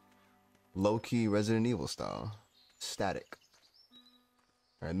 Low-key Resident Evil style. Static.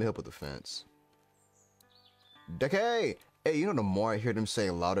 Alright, let me help with the fence. Hey! Hey, you know, the more I hear them say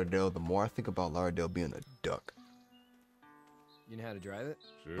Lauderdale, the more I think about Lauderdale being a duck. You know how to drive it?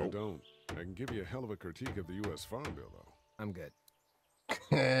 Sure don't. I can give you a hell of a critique of the U.S. Farm Bill, though. I'm good.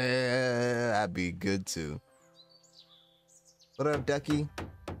 I'd be good, too. What up, Ducky?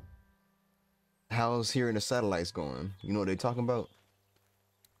 How's hearing the satellites going? You know what they talking about?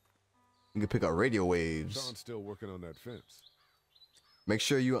 You can pick up radio waves. Sean's still working on that fence. Make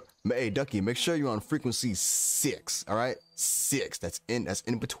sure you, hey Ducky, make sure you're on frequency 6. All right, 6. That's in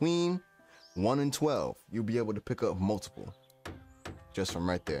between 1 and 12. You'll be able to pick up multiple, just from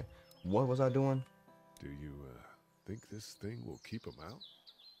right there. What was I doing? Do you think this thing will keep him out?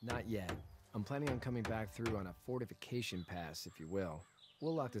 Not yet. I'm planning on coming back through on a fortification pass, if you will.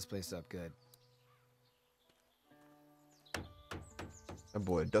 We'll lock this place up good. That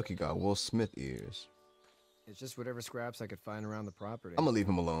boy Ducky got Will Smith ears. It's just whatever scraps I could find around the property. I'm gonna leave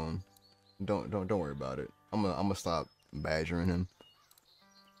him alone. Don't worry about it. I'm gonna stop badgering him.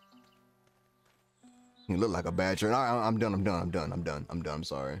 He look like a badger. I'm done. I'm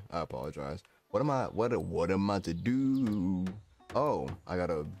sorry. I apologize. What am I to do? Oh, I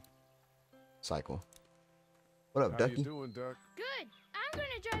gotta cycle. What up, How Ducky? you doing, Duck? Good. I'm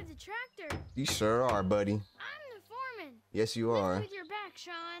gonna drive the tractor. You sure are, buddy. I'm the foreman. Yes, you are. Lift with your back,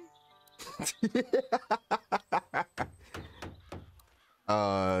 Sean.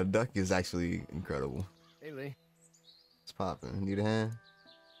 Duck is actually incredible. Hey, Lee. It's popping. Need a hand?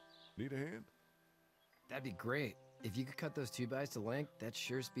 Need a hand? That'd be great. If you could cut those 2x to length, that'd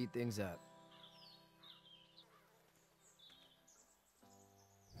sure speed things up.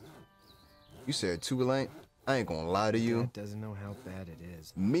 You said 2 length? I ain't gonna lie to you. Dad doesn't know how bad it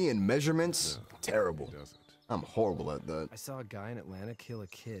is. Me and measurements? No, terrible. He doesn't. I'm horrible at that. I saw a guy in Atlanta kill a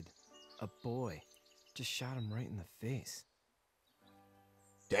kid. A boy. Just shot him right in the face.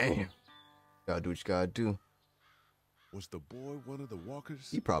 Damn. Gotta do what you gotta do. Was the boy one of the walkers?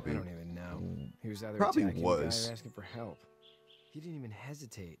 He probably... I don't even know. He was either Probably attacking was. the guy or asking for help. He didn't even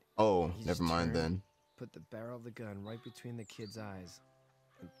hesitate. Oh, He never just mind turned, then. Put the barrel of the gun right between the kid's eyes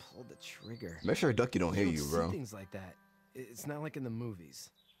and pulled the trigger. Make sure Ducky don't hear don't you, see bro. things like that. It's not like in the movies.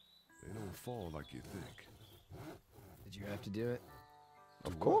 They don't fall like you think. Did you have to do it?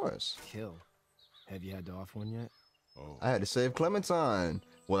 Of course. Kill. Have you had to off one yet? Oh, I had to save Clementine.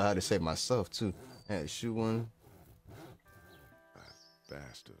 Well, I had to save myself, too. I had to shoot one. I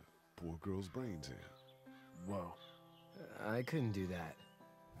bashed a poor girl's brains in. Whoa. I couldn't do that.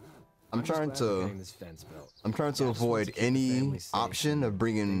 I'm just trying glad we're to... getting this fence built. I'm trying to I just want avoid keep the any family safe option and of thinks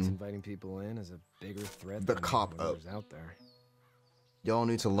bringing inviting people in is a bigger threat the than cop up. whatever's out there. Y'all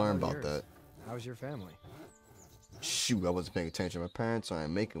need to learn How about yours? that. How's your family? Shoot, I wasn't paying attention. My parents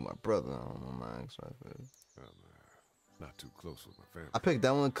aren't making my brother. I don't know, man. I'm not too close with my family. I picked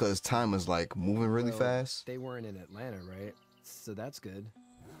that one because time was like moving really Well, fast. They weren't in Atlanta, right? So that's good.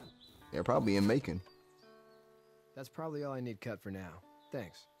 They're probably in Macon. That's probably all I need cut for now.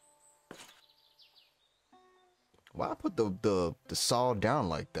 Thanks. Why I put the saw down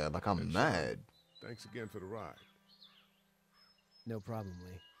like that? Like I'm And mad. Thanks again for the ride. No problem,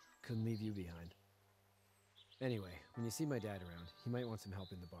 Lee. Couldn't leave you behind. Anyway, when you see my dad around, he might want some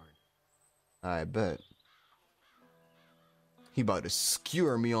help in the barn. I bet. He about to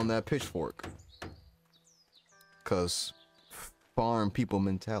skewer me on that pitchfork. Cause farm people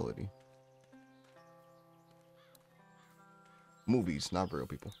mentality. Movies, not real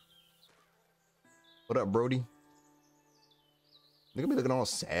people. What up, Brody? Look at me looking all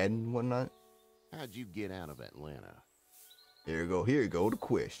sad and whatnot. How'd you get out of Atlanta? Here you go, the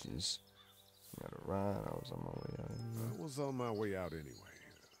questions. Got a ride, I was on my way out. I was on my way out anyway.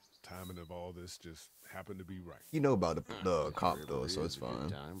 Timing of all this just happened to be right. You know about the cop though, so it's a good fine.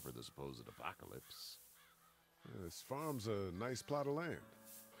 Time for the supposed apocalypse. This farm's a nice plot of land.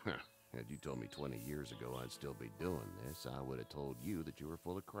 Had you told me 20 years ago I'd still be doing this, I would have told you that you were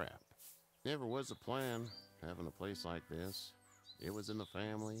full of crap. Never was a plan, having a place like this. It was in the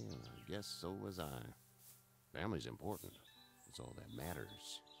family, and I guess so was I. Family's important. It's all that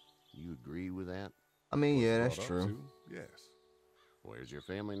matters. You agree with that? I mean, yeah, that's true. Yes. Where's your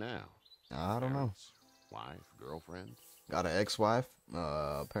family now? I don't know. Wife, girlfriend? Got an ex-wife.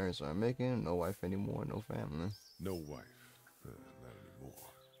 Parents aren't making. No wife anymore. No family. No wife. Not anymore.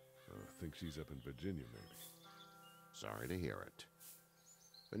 I think she's up in Virginia, maybe. Sorry to hear it.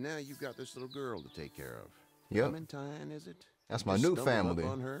 But now you've got this little girl to take care of. Yep. Clementine, is it? That's You my just new stumbled family. up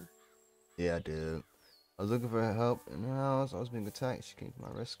on her? Yeah, I did. I was looking for help in the house. I was being attacked. She came to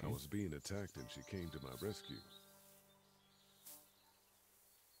my rescue. I was being attacked and she came to my rescue.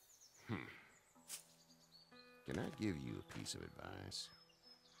 Can I give you a piece of advice?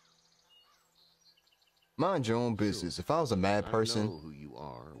 Mind your own business. If I was a mad person, I know who you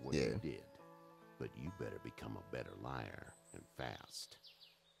are, what yeah. you did, but you better become a better liar and fast.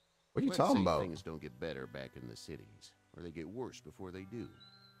 What are you Let's talking say about? Things don't get better back in the cities, or they get worse before they do.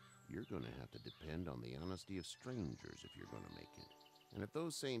 You're going to have to depend on the honesty of strangers if you're going to make it. And if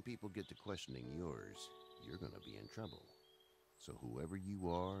those same people get to questioning yours, you're going to be in trouble. So whoever you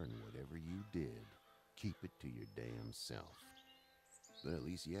are and whatever you did, keep it to your damn self. Then at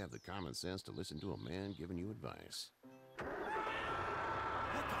least you have the common sense to listen to a man giving you advice.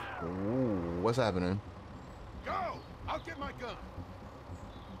 Ooh, what's happening? Go! I'll get my gun!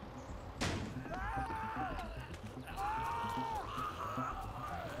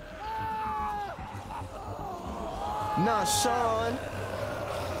 Nah, Sean.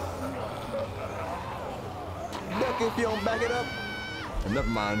 Duck if you don't back it up. Never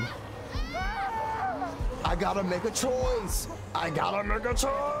mind. I gotta make a choice. I gotta make a choice.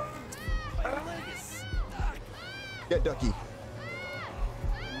 Get Ducky.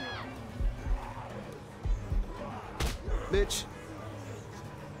 Bitch.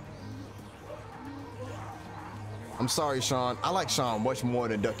 I'm sorry, Sean. I like Sean much more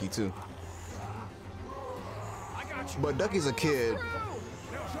than Ducky, too. But Ducky's a kid.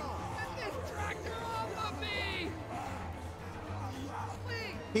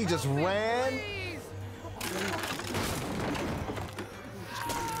 He just ran.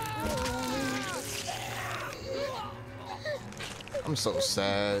 I'm so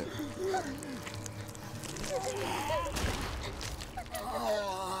sad.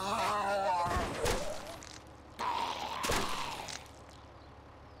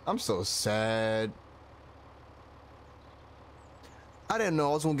 I'm so sad. I didn't know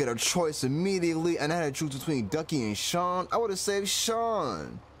I was gonna get a choice immediately, and I had to choose between Ducky and Sean. I would have saved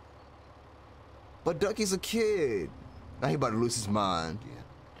Sean. But Ducky's a kid. Now he about to lose his mind.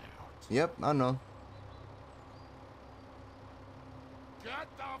 Yep, I know. Get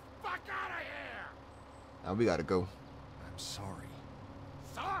the fuck out of here! Now we gotta go. I'm sorry.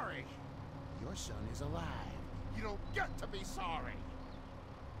 Sorry? Your son is alive. You don't get to be sorry.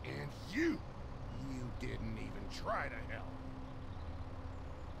 And you didn't even try to help.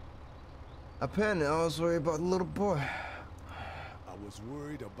 Apparently, I was worried about the little boy. I was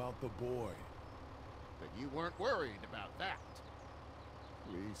worried about the boy. But you weren't worried about that.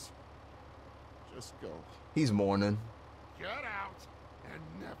 Please, just go. He's mourning. Get out and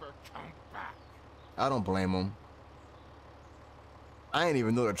never come back. I don't blame him. I didn't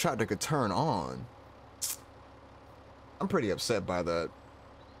even know the tractor could turn on. I'm pretty upset by that.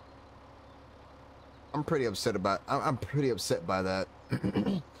 I'm pretty upset by that.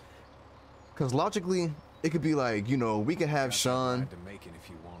 Because logically, it could be like, you know, we could have Sean.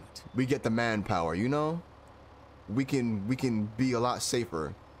 We get the manpower, you know? We can be a lot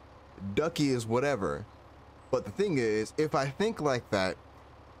safer. Ducky is whatever. But the thing is, if I think like that,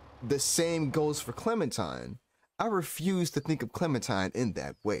 the same goes for Clementine. I refuse to think of Clementine in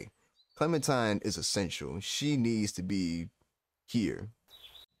that way. Clementine is essential. She needs to be here.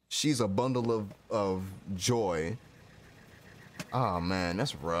 She's a bundle of joy. Oh man,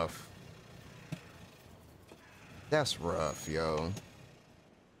 that's rough. That's rough, yo.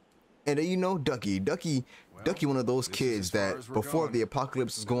 And then you know Ducky, one of those kids that before the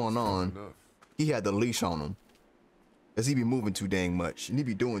apocalypse is going on, he had the leash on him. Cause he be moving too dang much, and he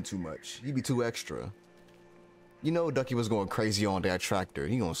be doing too much. He be too extra. You know Ducky was going crazy on that tractor.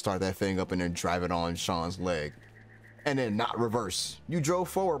 He gonna start that thing up and then drive it on Sean's leg. And then not reverse. You drove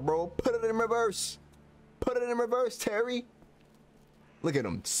forward, bro. Put it in reverse. Put it in reverse, Terry. Look at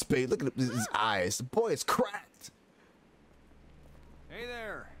him. Spade. Look at his eyes. The boy is cracked. Hey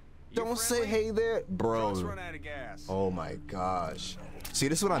there. Don't say hey there, bro. Run out of gas. Oh my gosh. See,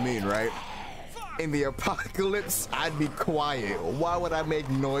 this is what I mean, right? In the apocalypse, I'd be quiet. Why would I make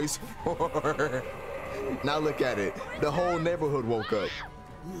noise for? Now look at it. The whole neighborhood woke up.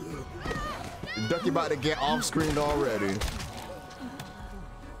 Ducky about to get off screen already.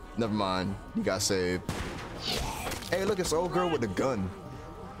 Never mind. You got saved. Hey, look, it's old girl with the gun.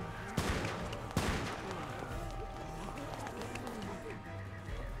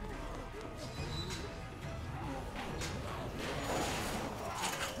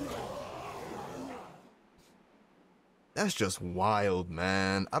 That's just wild,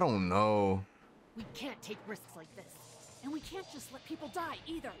 man. I don't know. We can't take risks like this. And we can't just let people die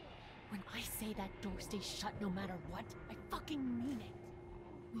either. When I say that door stays shut no matter what, I fucking mean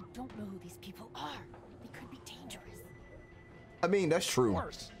it. We don't know who these people are. They could be dangerous. I mean, that's true.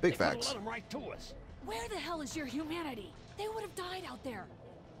 Worse, Big they facts. let them right to us. Where the hell is your humanity? They would have died out there.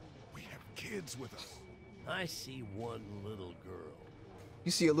 We have kids with us. I see one little girl.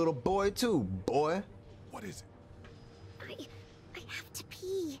 You see a little boy too, boy. What is it? I have to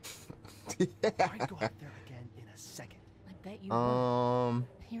pee. I'd go out there again in a second. I bet you would.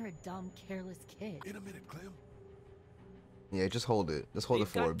 You're a dumb, careless kid. In a minute, Clem. Yeah, just hold it. Just hold it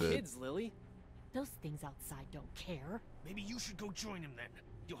for a bit. Kids, Lily. Those things outside don't care. Maybe you should go join him then.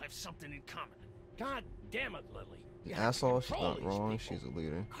 You'll have something in common. God damn it, Lily. You The have to asshole, she's control not these wrong. people. She's a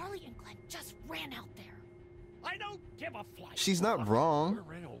leader. Carly and Glenn just ran out there. I don't give a flying She's not fuck. wrong.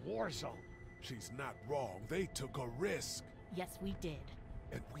 We're in a war zone. She's not wrong. They took a risk. Yes, we did.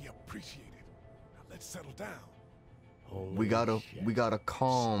 And we appreciate it. Now let's settle down. We gotta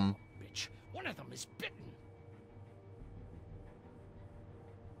calm. Bitch, one of them is bitten.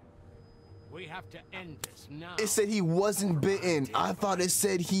 We have to end this now. It said he wasn't bitten. I thought it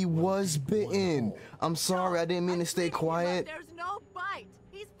said he was bitten. I'm sorry, I didn't mean to stay quiet. There's no bite.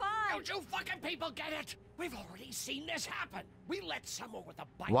 He's fine. Don't you fucking people get it? We've already seen this happen. We let someone with a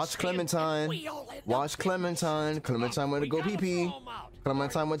bite. Watch stay in, Clementine. and we all end up Watch getting Clementine. shit. Clementine went to We go gotta pee-pee. throw 'em out.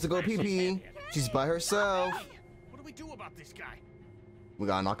 Clementine went to go pee-pee. She's by herself. What do we do about this guy? We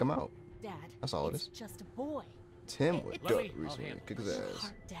gotta knock him out. Dad, That's all it it's is. just a boy. Tim with It's- duck Lily, recently. I'll Kick his ass.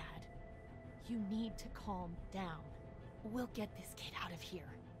 Heart, Dad. You need to calm down. We'll get this kid out of here.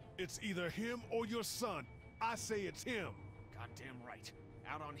 It's either him or your son. I say it's him. Goddamn right.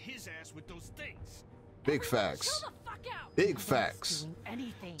 Out on his ass with those things. Big facts. Chill the fuck out. Big Nobody's facts. doing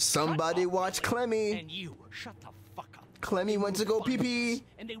anything. Somebody watch Clemmy. And you, shut the fuck up. Clemmy went to go Find pee-pee. us,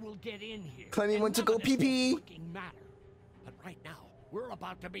 and they will get in here. Clemmy And went to none go of this will pee-pee. fucking matter. But right now, we're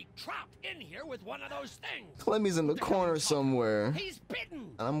about to be trapped in here with one of those things. Clemmy's in the corner somewhere. He's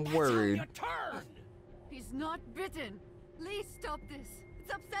bitten. I'm That's worried. How you turn. He's not bitten. Please stop this.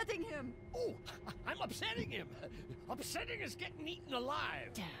 It's upsetting him. Oh, I'm upsetting him. Upsetting is getting eaten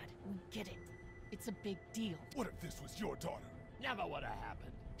alive. Dad, we get it. It's a big deal. What if this was your daughter? Never would have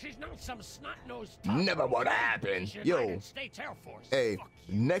happened. She's not some snot-nosed. Never would have happened. Yo. United States Air Force. Hey, Fuck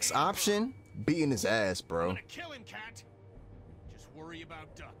you. next option, beating his ass, I'm bro. gonna kill him, Cat. Just worry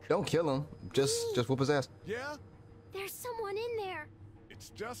about Duck. Don't kill him. Just whoop his ass. Yeah? There's someone in there. It's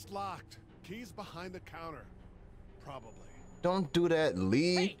just locked. Key's behind the counter. Probably. Don't do that,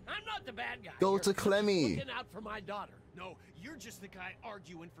 Lee. Hey, I'm not the bad guy. Go here. to I'm just Clemmy. looking out for my daughter. No, you're just the guy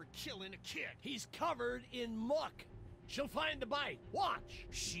arguing for killing a kid. He's covered in muck. She'll find the bite. Watch.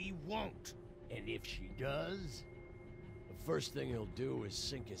 She won't. And if she does, the first thing he'll do is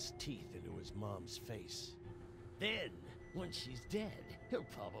sink his teeth into his mom's face. Then, when she's dead, he'll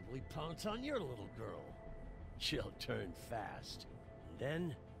probably pounce on your little girl. She'll turn fast. And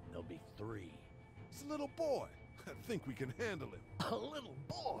then there'll be 3. He's a little boy. I think we can handle him. A little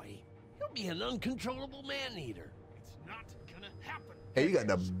boy? He'll be an uncontrollable man-eater. It's not gonna happen. Hey, you got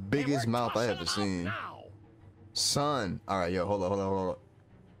the biggest And we're mouth I tossing ever him out seen. now. Son. All right, yo, hold on.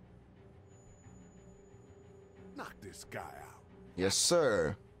 Knock this guy out. Yes,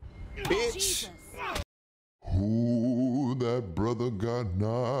 sir. Bitch. Jesus. Ooh, that brother got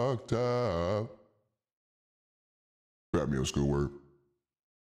knocked out. Grab me on schoolwork.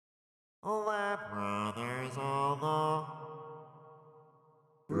 Brothers on the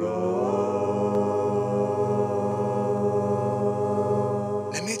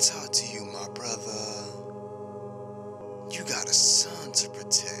Let me talk to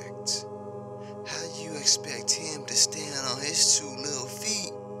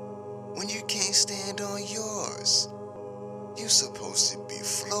stand on yours. You supposed to be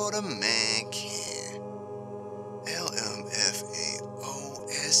Florida Man Ken.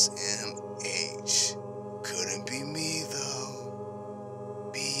 LMFAOSMH. Couldn't be me though.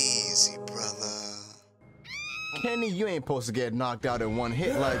 Be easy, brother. Kenny, you ain't supposed to get knocked out in one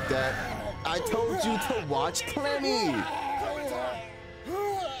hit like that. I told you to watch Clemmy.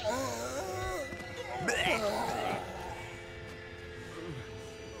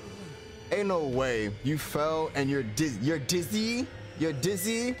 Ain't no way you fell and you're dizzy. You're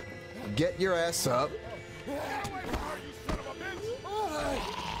dizzy. Get your ass up.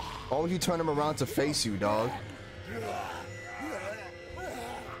 Oh, you turn him around to face you, dog.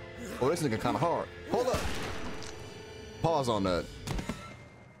 Oh, this nigga kind of hard. Hold up. Pause on that.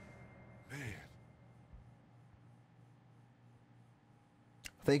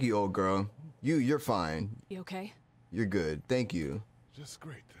 Thank you, old girl. You're fine. You okay? You're good. Thank you. Just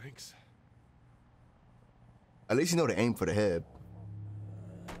great, thanks. At least you know to aim for the head.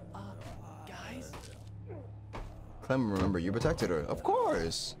 Guys? Clem, remember, you protected her. Of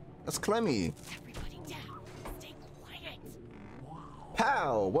course. That's Clemmy. Everybody down. Stay quiet.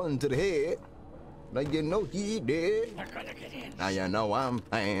 Pow! One to the head. Now you know he did. They're gonna get in. Now you know I'm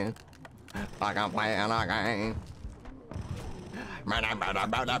playing. Like I'm playing a game.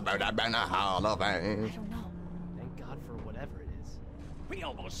 Hall of Fame. Thank God for whatever it is. We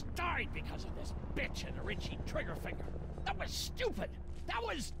almost died because of this bitch and her itchy trigger finger. That was stupid. That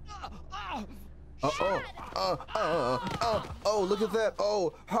was. Oh, look at that.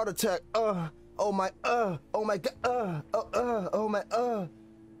 Oh, heart attack. Oh my God. Oh my.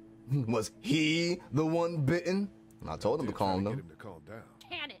 Was he the one bitten? I told him to calm down.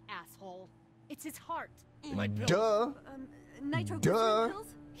 Can it, asshole? It's his heart. Duh. Nitroglycerin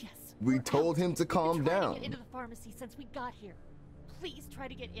pills? Yes. We told him to calm Trying down. to get into the pharmacy since we got here. Please try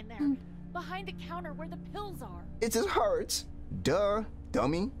to get in there. Behind the counter where the pills are. It's his heart. Duh,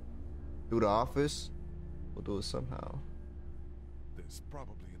 dummy. Through the office. We'll do it somehow. There's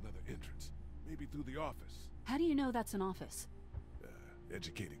probably another entrance. Maybe through the office. How do you know that's an office?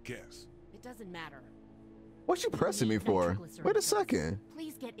 Educated guess. It doesn't matter. What you pressing me for? Wait a second.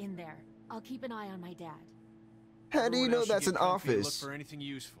 Please get in there. I'll keep an eye on my dad. How do you know that's an Look office? for anything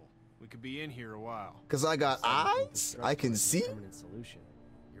useful. We could be in here a while. Cause I got eyes? I can see?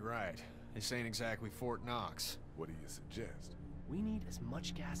 You're right. This ain't exactly Fort Knox. What do you suggest? We need as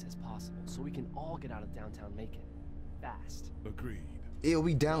much gas as possible so we can all get out of downtown Macon. Fast. Agreed. Ew,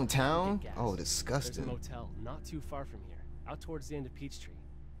 we downtown? Gas. Oh, There's a disgusting. motel not too far from here, out towards the end of Peachtree.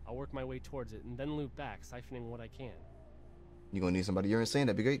 I'll work my way towards it and then loop back, siphoning what I can. You gonna need somebody? You're insane.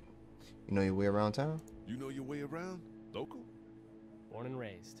 That'd be great. You know your way around town? You know your way around? Local? Born and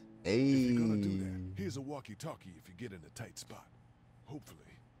raised. Hey. If you're gonna do that, here's a walkie-talkie if you get in a tight spot.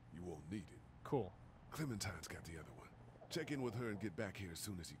 Hopefully, you won't need it. Cool. Clementine's got the other one. Check in with her and get back here as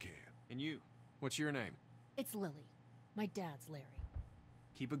soon as you can. And you, what's your name? It's Lily. My dad's Larry.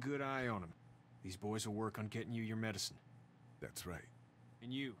 Keep a good eye on him. These boys will work on getting you your medicine. That's right.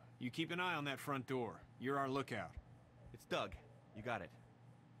 And you keep an eye on that front door. You're our lookout. It's Doug. You got it.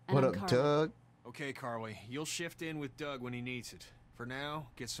 What up, Doug? Okay, Carly. You'll shift in with Doug when he needs it. For now,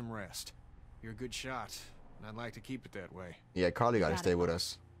 get some rest. You're a good shot, and I'd like to keep it that way. Yeah, Carly gotta stay with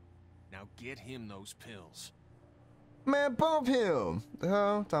us. Now get him those pills. Man, bump him. The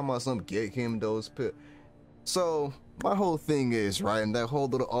hell? Talking about some get him those pills. So, my whole thing is, right, in that whole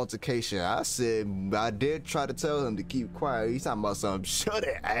little altercation, I did try to tell him to keep quiet. He's talking about some, shut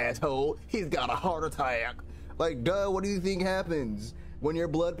it, asshole. He's got a heart attack. Like, duh, what do you think happens when your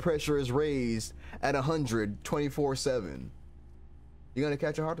blood pressure is raised at 100 24/7? You're gonna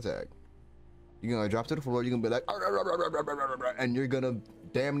catch a heart attack. You're gonna drop to the floor, you're gonna be like, and you're gonna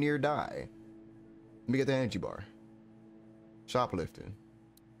damn near die. Let me get the energy bar. Shoplifting.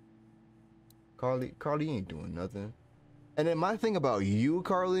 Carly ain't doing nothing. And then my thing about you,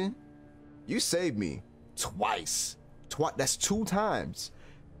 Carly, you saved me twice. That's 2 times.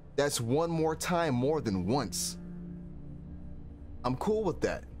 That's 1 more time more than once. I'm cool with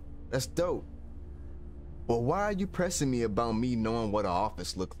that. That's dope. But why are you pressing me about me knowing what an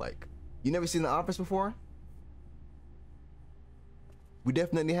office looked like? You never seen the office before? We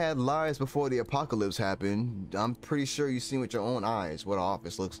definitely had lives before the apocalypse happened. I'm pretty sure you've seen with your own eyes what an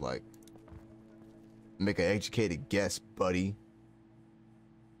office looks like. Make an educated guess, buddy.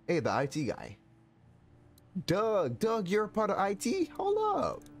 Hey, the IT guy. Doug, you're a part of IT? Hold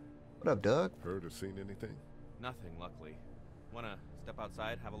up. What up, Doug? Heard or seen anything? Nothing, luckily. Wanna step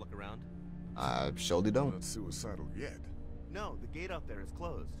outside, have a look around? I surely don't. Not suicidal yet. No, the gate out there is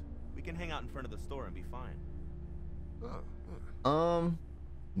closed. We can hang out in front of the store and be fine. Oh,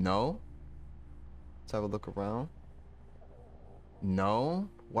 No. Let's have a look around. No,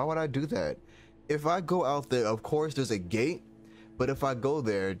 why would I do that? If I go out there, of course there's a gate, but if I go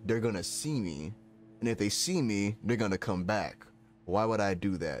there, they're gonna see me. And if they see me, they're gonna come back. Why would I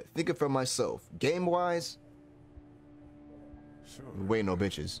do that? Thinking for myself. Game wise, Sure. we ain't no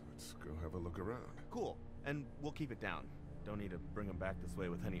bitches. Let's go have a look around. Cool. And we'll keep it down. Don't need to bring them back this way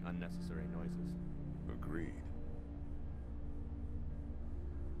with any unnecessary noises. Agreed.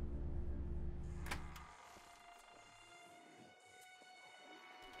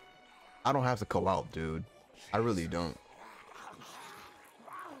 I don't have to go out, dude. I really don't.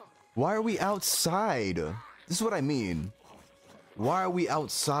 Why are we outside? This is what I mean. Why are we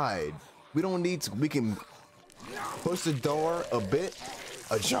outside? We don't need to. We can push the door a bit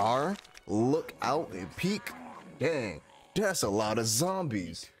ajar, look out and peek. Dang, that's a lot of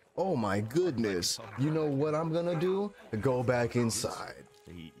zombies. Oh my goodness. You know what I'm gonna do? Go back inside.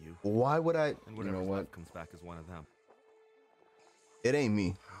 They eat you. Why would I? And You know whatever's what? left comes back as one of them. It ain't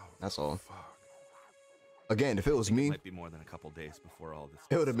me. That's all. Again, if it was me, Might be more than a couple days before all this.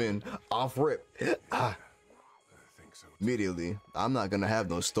 it would have been off rip. Immediately. I'm not gonna have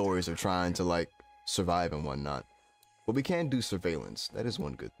those stories of trying to like survive and whatnot. But we can do surveillance. That is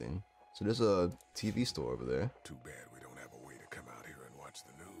one good thing. So there's a TV store over there. Too bad we don't have a way to come out here and watch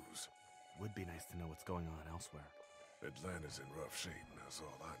the news. Would be nice to know what's going on elsewhere. Atlanta's in rough shape, that's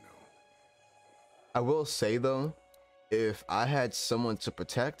all I know. I will say though, if I had someone to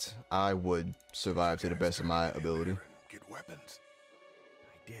protect, I would survive to the best of my ability. Get weapons.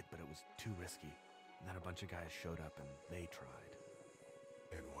 I did, but it was too risky. And then a bunch of guys showed up and they tried.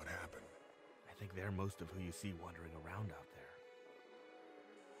 And what happened? I think they're most of who you see wandering around out there.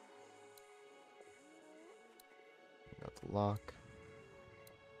 Got the lock.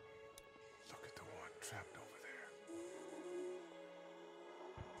 Look at the one trapped over there.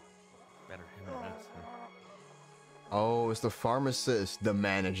 Better him than us, huh? Oh, it's the pharmacist, the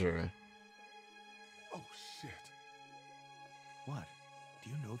manager. Oh, shit. What? Do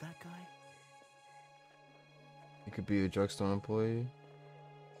you know that guy? He could be a drugstore employee.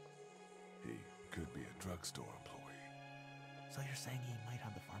 He could be a drugstore employee. So you're saying he might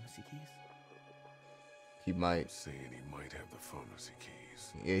have the pharmacy keys? He might. Saying he might have the pharmacy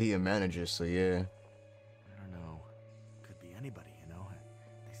keys. Yeah, he a manager, so yeah. I don't know. Could be anybody, you know?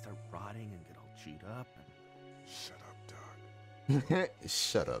 They start rotting and get all chewed up and... Shut up, Doug.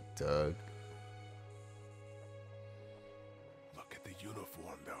 Shut up, Doug. Look at the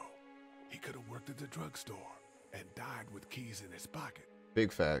uniform, though. He could have worked at the drugstore and died with keys in his pocket.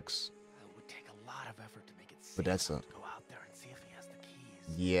 Big facts. It would take a lot of effort to make it safe But that's a... to go out there and see if he has the keys.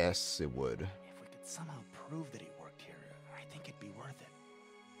 Yes, it would. If we could somehow prove that he worked here, I think it'd be worth it.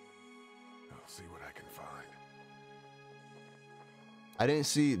 I'll see what I can find. I didn't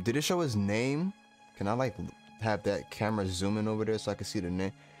see... Did it show his name? Can I, like, have that camera zoom in over there so I can see the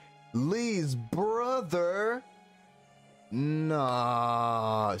name? Lee's brother?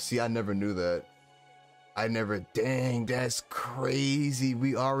 Nah. See, I never knew that. I never... Dang, that's crazy.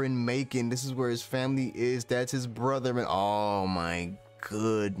 We are in Macon. This is where his family is. That's his brother. And oh, my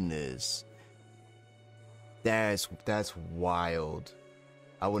goodness. That's wild.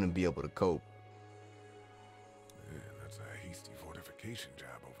 I wouldn't be able to cope. Yeah, that's a hasty fortification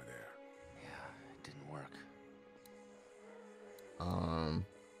job over there. Yeah, it didn't work.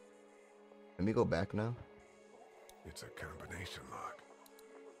 Let me go back now. It's a combination lock.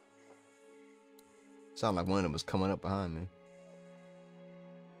 Sound like one of them was coming up behind me.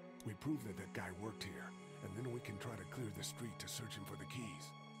 We proved that that guy worked here, and then we can try to clear the street to search him for the keys.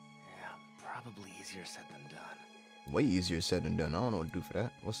 Yeah, probably easier said than done. Way easier said than done. I don't know what to do for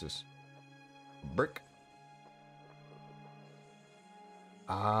that. What's this? Brick.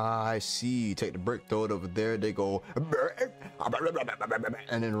 Ah, I see. Take the brick, throw it over there. They go, and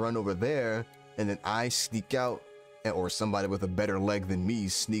then run over there. And then I sneak out, or somebody with a better leg than me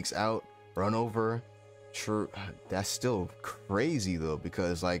sneaks out, run over. True. That's still crazy though,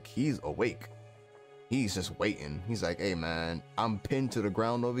 because like he's awake. He's just waiting. He's like, hey man, I'm pinned to the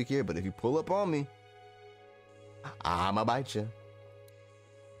ground over here, but if you pull up on me, I'ma bite you.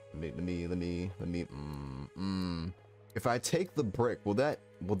 Let me. If I take the brick, will that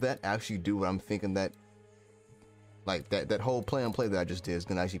actually do what I'm thinking that, like that whole play that I just did is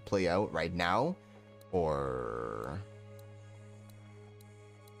gonna actually play out right now, or?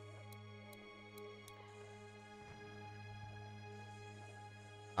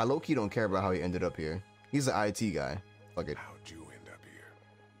 I low-key don't care about how he ended up here. He's an IT guy. Fuck it. How'd you end up here?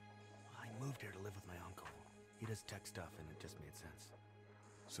 I moved here to live with my uncle. He does tech stuff and it just made sense.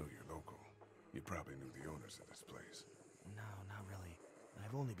 So you're local. You probably knew the owners of this place. No, not really. I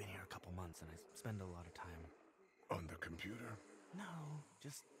I've only been here a couple months and I spend a lot of time. On the computer? No,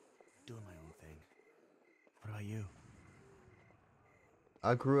 just doing my own thing. What about you?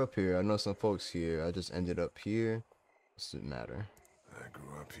 I grew up here. I know some folks here. I just ended up here. Doesn't matter. I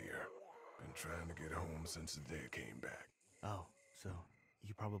grew up here. Been trying to get home since the day I came back. Oh, so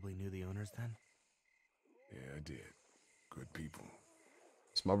you probably knew the owners then? Yeah, I did. Good people.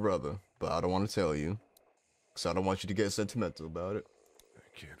 It's my brother, but I don't want to tell you. Because I don't want you to get sentimental about it.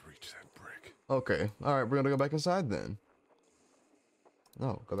 I can't reach that brick. Okay. Alright, we're going to go back inside then.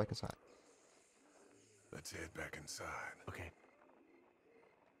 No, go back inside. Let's head back inside. Okay.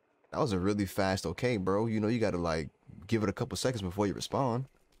 That was a really fast okay, bro. You know, you got to, like, give it a couple seconds before you respond.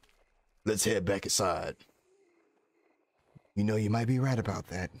 Let's head back inside. You know, you might be right about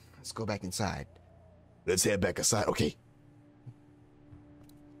that. Let's go back inside. Let's head back inside. Okay.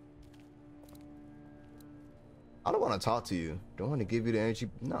 I don't want to talk to you. Don't want to give you the energy.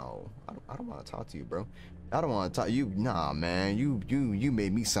 No, I don't want to talk to you, bro. I don't want to talk to you. Nah, man. You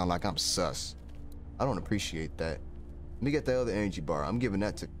made me sound like I'm sus. I don't appreciate that. Let me get the other energy bar. I'm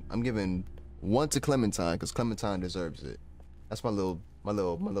giving one to Clementine because Clementine deserves it. That's my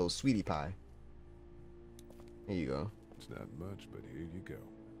little sweetie pie. Here you go. It's not much, but here you go.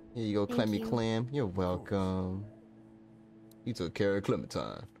 Here you go, Clemmy Clam. You're welcome. You took care of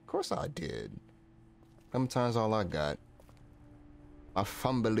Clementine. Of course I did. Clementine's all I got. My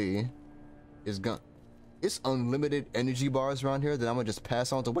family is gone. It's unlimited energy bars around here that I'm gonna just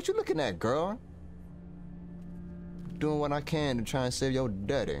pass on to. What you looking at, girl? Doing what I can to try and save your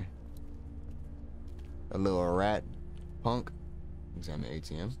daddy. A little rat punk. Examine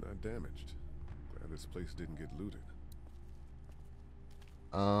ATM. It's not damaged. Glad this place didn't get looted.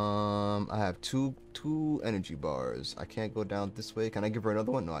 I have two energy bars. I can't go down this way. Can I give her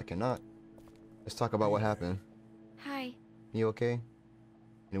another one? No, I cannot. Let's talk about what happened. Hi. You okay?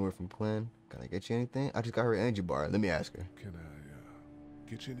 Anywhere from Glenn? Can I get you anything? I just got her an energy bar. Let me ask her. Can I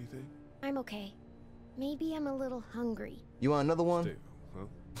get you anything? I'm okay. Maybe I'm a little hungry. You want another one? Stale,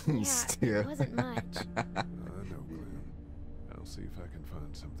 huh? Yeah, Stale. it wasn't much. I know, Glenn. I'll see if I can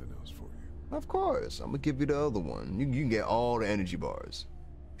find something else for you. Of course. I'm gonna give you the other one. You can get all the energy bars.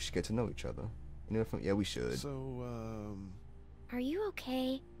 We should get to know each other. You know, yeah, we should. So, Are you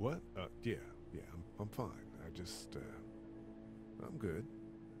okay? what? Yeah, I'm fine. I just, I'm good.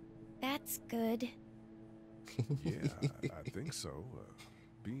 That's good. Yeah, I think so.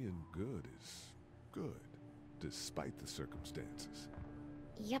 Being good is good, despite the circumstances.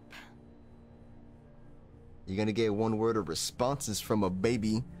 Yep. You're gonna get one word of responses from a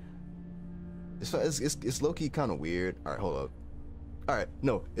baby. It's low-key kind of weird. All right, hold up. All right,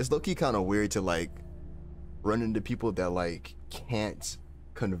 no, it's low-key kind of weird to like run into people that like can't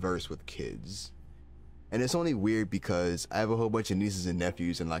converse with kids. And it's only weird because I have a whole bunch of nieces and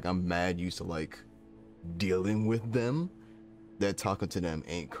nephews and like I'm mad used to like dealing with them, that talking to them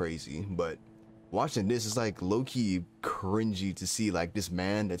ain't crazy. But watching this is like low-key cringy to see like this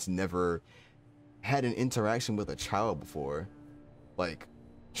man that's never had an interaction with a child before, like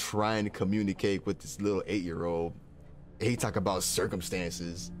trying to communicate with this little 8-year-old. He talk about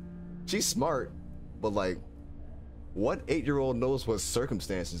circumstances. She's smart, but like, what 8-year-old knows what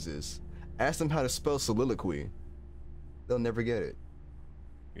circumstances is? Ask them how to spell soliloquy. They'll never get it.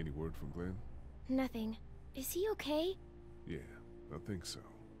 Any word from Glenn? Nothing. Is he okay? Yeah, I think so.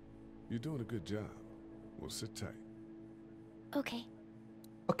 You're doing a good job. Well, sit tight. Okay.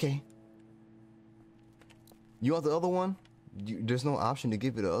 Okay. You want the other one? There's no option to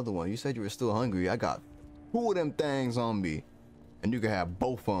give you the other one. You said you were still hungry. I got 2 of them things on me, and you can have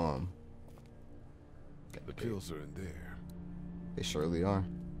both of them. The pills are in there. They surely are.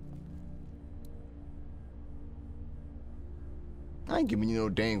 I ain't giving you no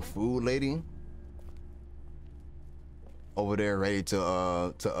dang food, lady. Over there ready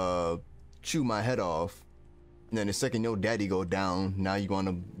to chew my head off. And then the second your daddy go down, now you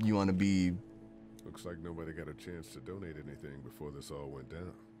wanna be. Looks like nobody got a chance to donate anything before this all went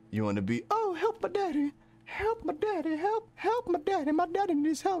down. You wanna be, oh, help my daddy. Help my daddy. Help my daddy. My daddy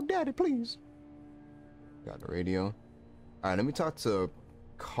needs help, daddy, please. Got the radio. All right, let me talk to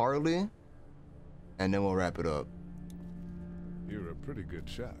Carly, and then we'll wrap it up. You're a pretty good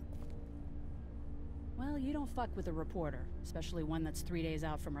shot. Well, you don't fuck with a reporter, especially one that's 3 days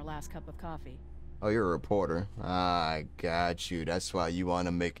out from her last cup of coffee. Oh, you're a reporter. I got you. That's why you want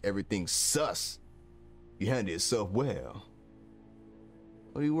to make everything sus. You handle yourself well.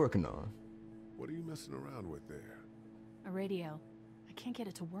 What are you working on? What are you messing around with there? A radio. I can't get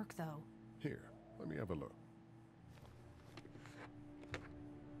it to work, though. Here, let me have a look.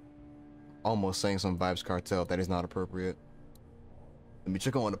 Almost saying some Vibes Cartel. That is not appropriate. Let Let me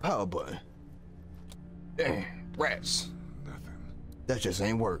check on the power button. Dang, rats. Nothing. That just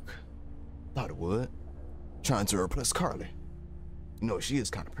ain't work. Thought it would. Trying to replace Carly. You know, she is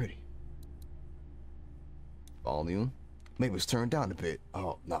kind of pretty. Volume. Maybe it's turned down a bit.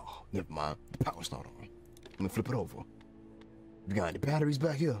 Oh, no. Never mind. The power's not on. Let me flip it over. We got any batteries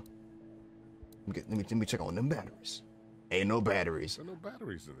back here? Let me check on them batteries. Ain't no batteries. There are no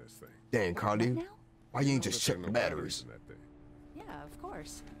batteries in this thing. Dang, Carly. Why you ain't just check There are the no batteries? in that thing. Yeah, of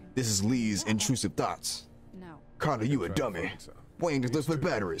course. This is Lee's intrusive thoughts. No. Carly, you a dummy. Why ain't just look for the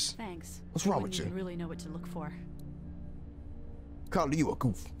batteries? Thanks. What's wrong I with wouldn't you? even really know what to look for. Carly, you a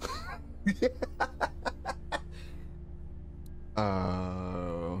goof.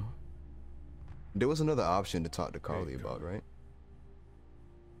 There was another option to talk to Carly about, right?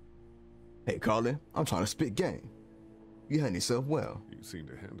 Hey, Carly, I'm trying to spit game. You handle yourself well. You seem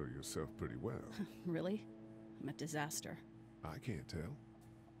to handle yourself pretty well. Really? I'm a disaster. I can't tell.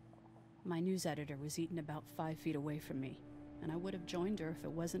 My news editor was eaten about 5 feet away from me, and I would have joined her if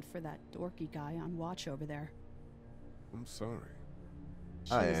it wasn't for that dorky guy on watch over there. I'm sorry.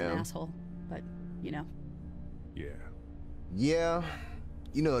 She was an asshole, but, you know. Yeah. Yeah.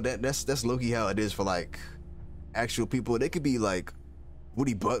 You know, that's low-key how it is for, like, actual people. They could be, like,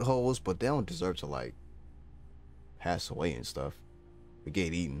 woody buttholes, but they don't deserve to, like, pass away and stuff. Or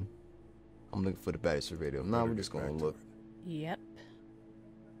get eaten. I'm looking for the batteries for radio. Nah, we're just gonna look. Yep.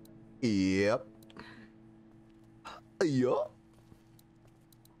 Yep. Yup.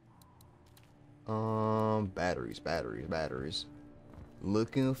 Batteries.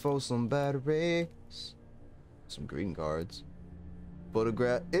 Looking for some batteries. Some greeting cards.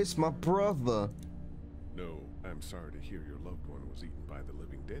 Photograph. It's my brother. No, I'm sorry to hear your loved one was eaten by the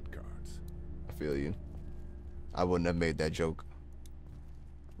living dead cards. I feel you. I wouldn't have made that joke.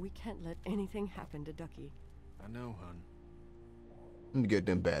 We can't let anything happen to Ducky. I know, hun. Let me get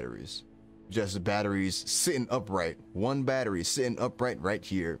them batteries. Just batteries sitting upright. One battery sitting upright right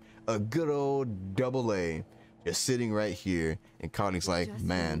here. A good old AA just sitting right here. And Carly's like,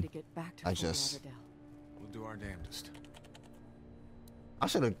 man, I just... We'll do our damnedest. I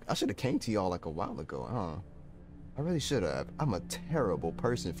should have came to y'all like a while ago, huh? I really should have. I'm a terrible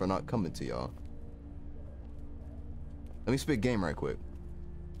person for not coming to y'all. Let me spit game right quick.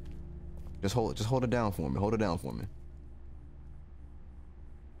 Just hold it down for me. Hold it down for me.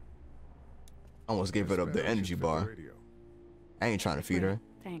 I almost gave it up the energy bar. I ain't trying to feed her.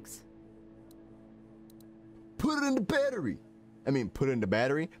 Thanks. Put it in the battery. I mean, put it in the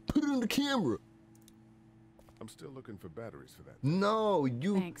battery. Put it in the camera. I'm still looking for batteries for that. No,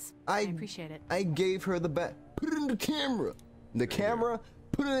 you. Thanks. I appreciate it. I gave her the Put it in the camera. The camera.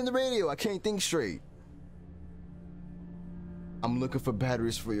 Put it in the radio. I can't think straight. I'm looking for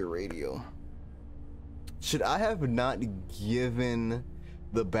batteries for your radio. Should I have not given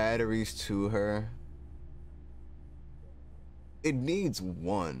the batteries to her? It needs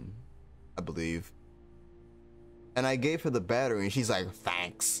one, I believe. And I gave her the battery and she's like,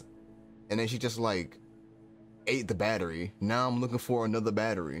 thanks. And then she just like ate the battery. Now I'm looking for another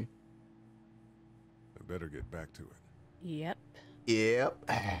battery. I better get back to it. Yep.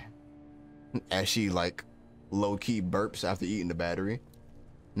 Yep. As she like low-key burps after eating the battery.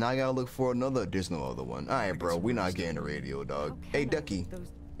 Now I gotta look for another. There's no other one. All right, bro. We're not getting the radio, dog. Hey, Ducky.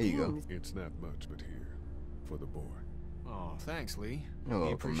 Here you go. It's not much, but here for the boy. Oh, thanks, Lee. You're He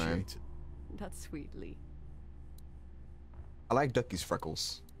welcome, man. appreciates it. That's sweet, Lee. I like Ducky's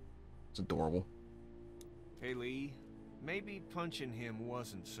freckles. It's adorable. Hey, Lee. Maybe punching him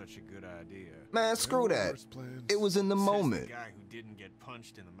wasn't such a good idea. Man, screw that. It was in the moment. The guy who didn't get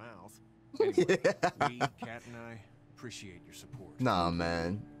punched in the mouth. Anyway, Lee, Kat, and I appreciate your support. Nah,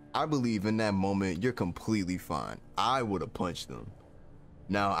 man. I believe in that moment, you're completely fine. I would have punched them.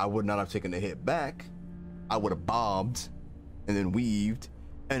 Now, I would not have taken a hit back. I would have bobbed and then weaved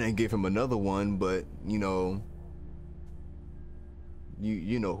and then gave him another one, but, you know,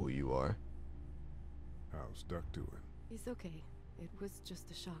 you know who you are. How's Duck doing? He's okay. It was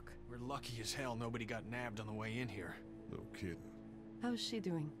just a shock. We're lucky as hell nobody got nabbed on the way in here. No kidding. How's she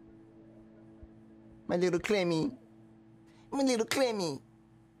doing? My little Clemmy. My little Clemmy.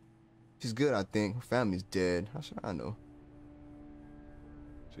 She's good, I think. Her family's dead. How should I know?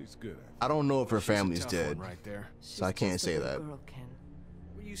 She's good. I don't know if her She's a family's tough dead. one right there. So I can't say that. Girl, Ken.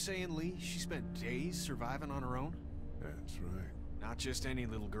 Were you saying, Lee, she spent days surviving on her own? That's right. Not just any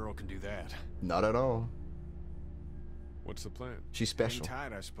little girl can do that. Not at all. What's the plan? She's special. Hang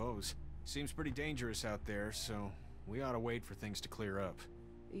tight, I suppose. Seems pretty dangerous out there, so we ought to wait for things to clear up.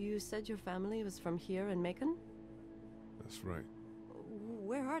 You said your family was from here in Macon? That's right.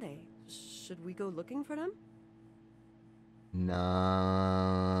 Where are they? Should we go looking for them? Nah.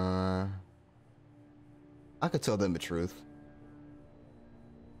 I could tell them the truth.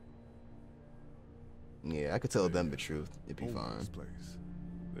 Yeah, I could tell them the truth. It'd be fine. This place.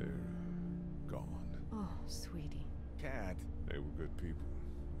 They're gone. Oh, sweetie. Cat. They were good people.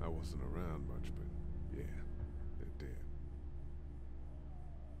 I wasn't around much, but yeah, they're dead.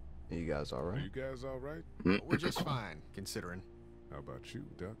 Are you guys all Are right? you guys all right? We're just fine, considering. How about you,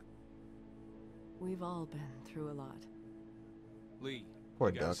 Duck? We've all been through a lot. Lee, Poor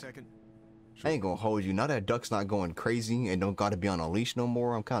you got a Duck. second? I ain't gonna hold you. Now that Duck's not going crazy and don't gotta be on a leash no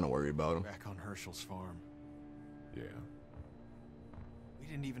more, I'm kind of worried about him. Back on Herschel's farm. Yeah. We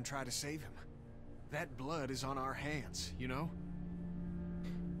didn't even try to save him. That blood is on our hands, you know?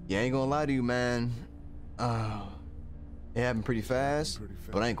 Yeah, I ain't gonna lie to you, man. It happened pretty fast,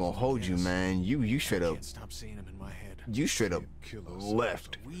 but I ain't gonna hold you, man. You straight I up. can't stop seeing him in my head. You straight up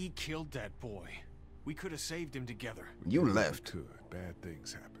left. We killed that boy. We could have saved him together. You left. Bad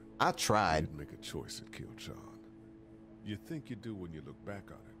things happen. I tried. You didn't make a choice that killed Sean. You think you do when you look back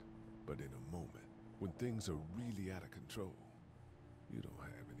on it, but in a moment, when things are really out of control, you don't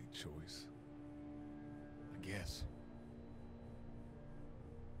have any choice. I guess.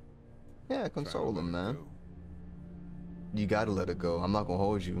 Yeah, console him, man. You gotta let it go. I'm not gonna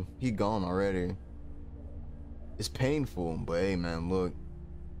hold you. He gone already. It's painful, but hey, man, look.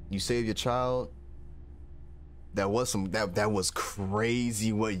 You saved your child. That was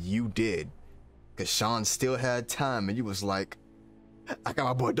crazy what you did. Cause Sean still had time, and you was like, "I got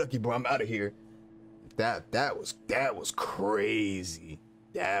my boy Ducky, bro. I'm out of here." That was crazy.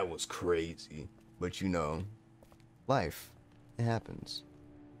 That was crazy. But you know, life, it happens.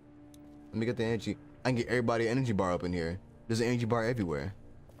 Let me get the energy. I can get everybody an energy bar up in here. There's an energy bar everywhere.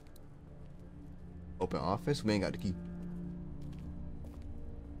 Open office. We ain't got the key.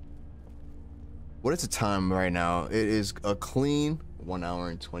 What is the time right now? It is a clean 1 hour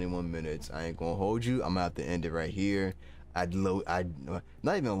and 21 minutes. I ain't gonna hold you. I'm gonna have to end it right here.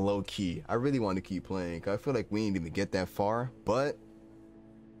 Not even low key. I really want to keep playing. Cause I feel like we didn't even get that far. But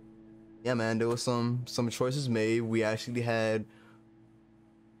yeah, man, there was some choices made. We actually had,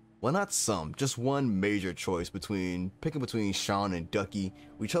 well, not some, just one major choice picking between Sean and Ducky.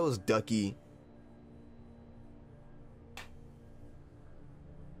 We chose Ducky.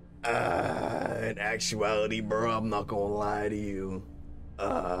 In actuality, bro, I'm not gonna lie to you.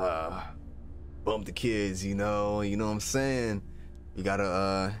 Bump the kids, you know what I'm saying? We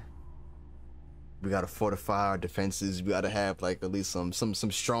gotta fortify our defenses. We gotta have like at least some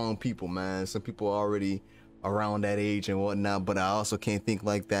strong people, man. Some people already around that age and whatnot, but I also can't think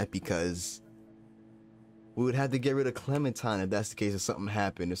like that because we would have to get rid of Clementine if that's the case. If something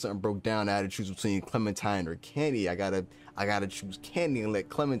happened, if something broke down, I had to choose between Clementine or Candy. I gotta choose Candy and let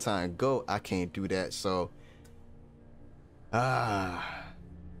Clementine go. I can't do that, so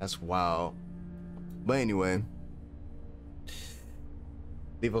that's wild. But anyway,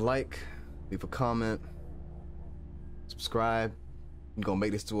 leave a like, leave a comment, subscribe. I'm gonna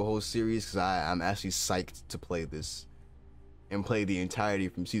make this to a whole series because I'm actually psyched to play this and play the entirety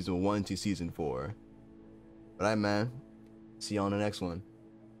from season 1 to season 4. But alright, man. See you on the next one.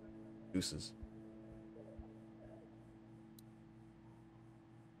 Deuces.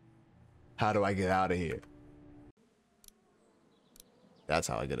 How do I get out of here? That's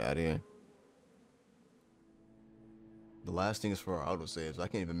how I get out of here. The last thing is for our autosaves. I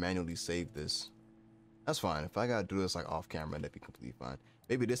can't even manually save this. That's fine. If I gotta do this like off camera, that'd be completely fine.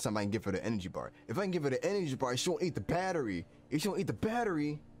 Maybe this time I can give her the energy bar. If I can give her the energy bar, she won't eat the battery. If she won't eat the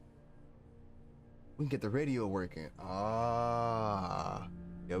battery, we can get the radio working.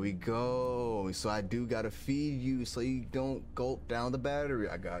 There we go. So I do gotta feed you so you don't gulp down the battery.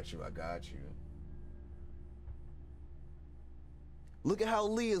 I got you. Look at how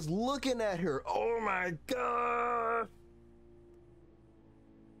Lee is looking at her. Oh my god.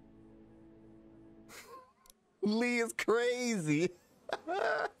 Lee is crazy.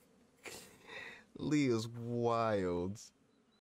 Lee is wild.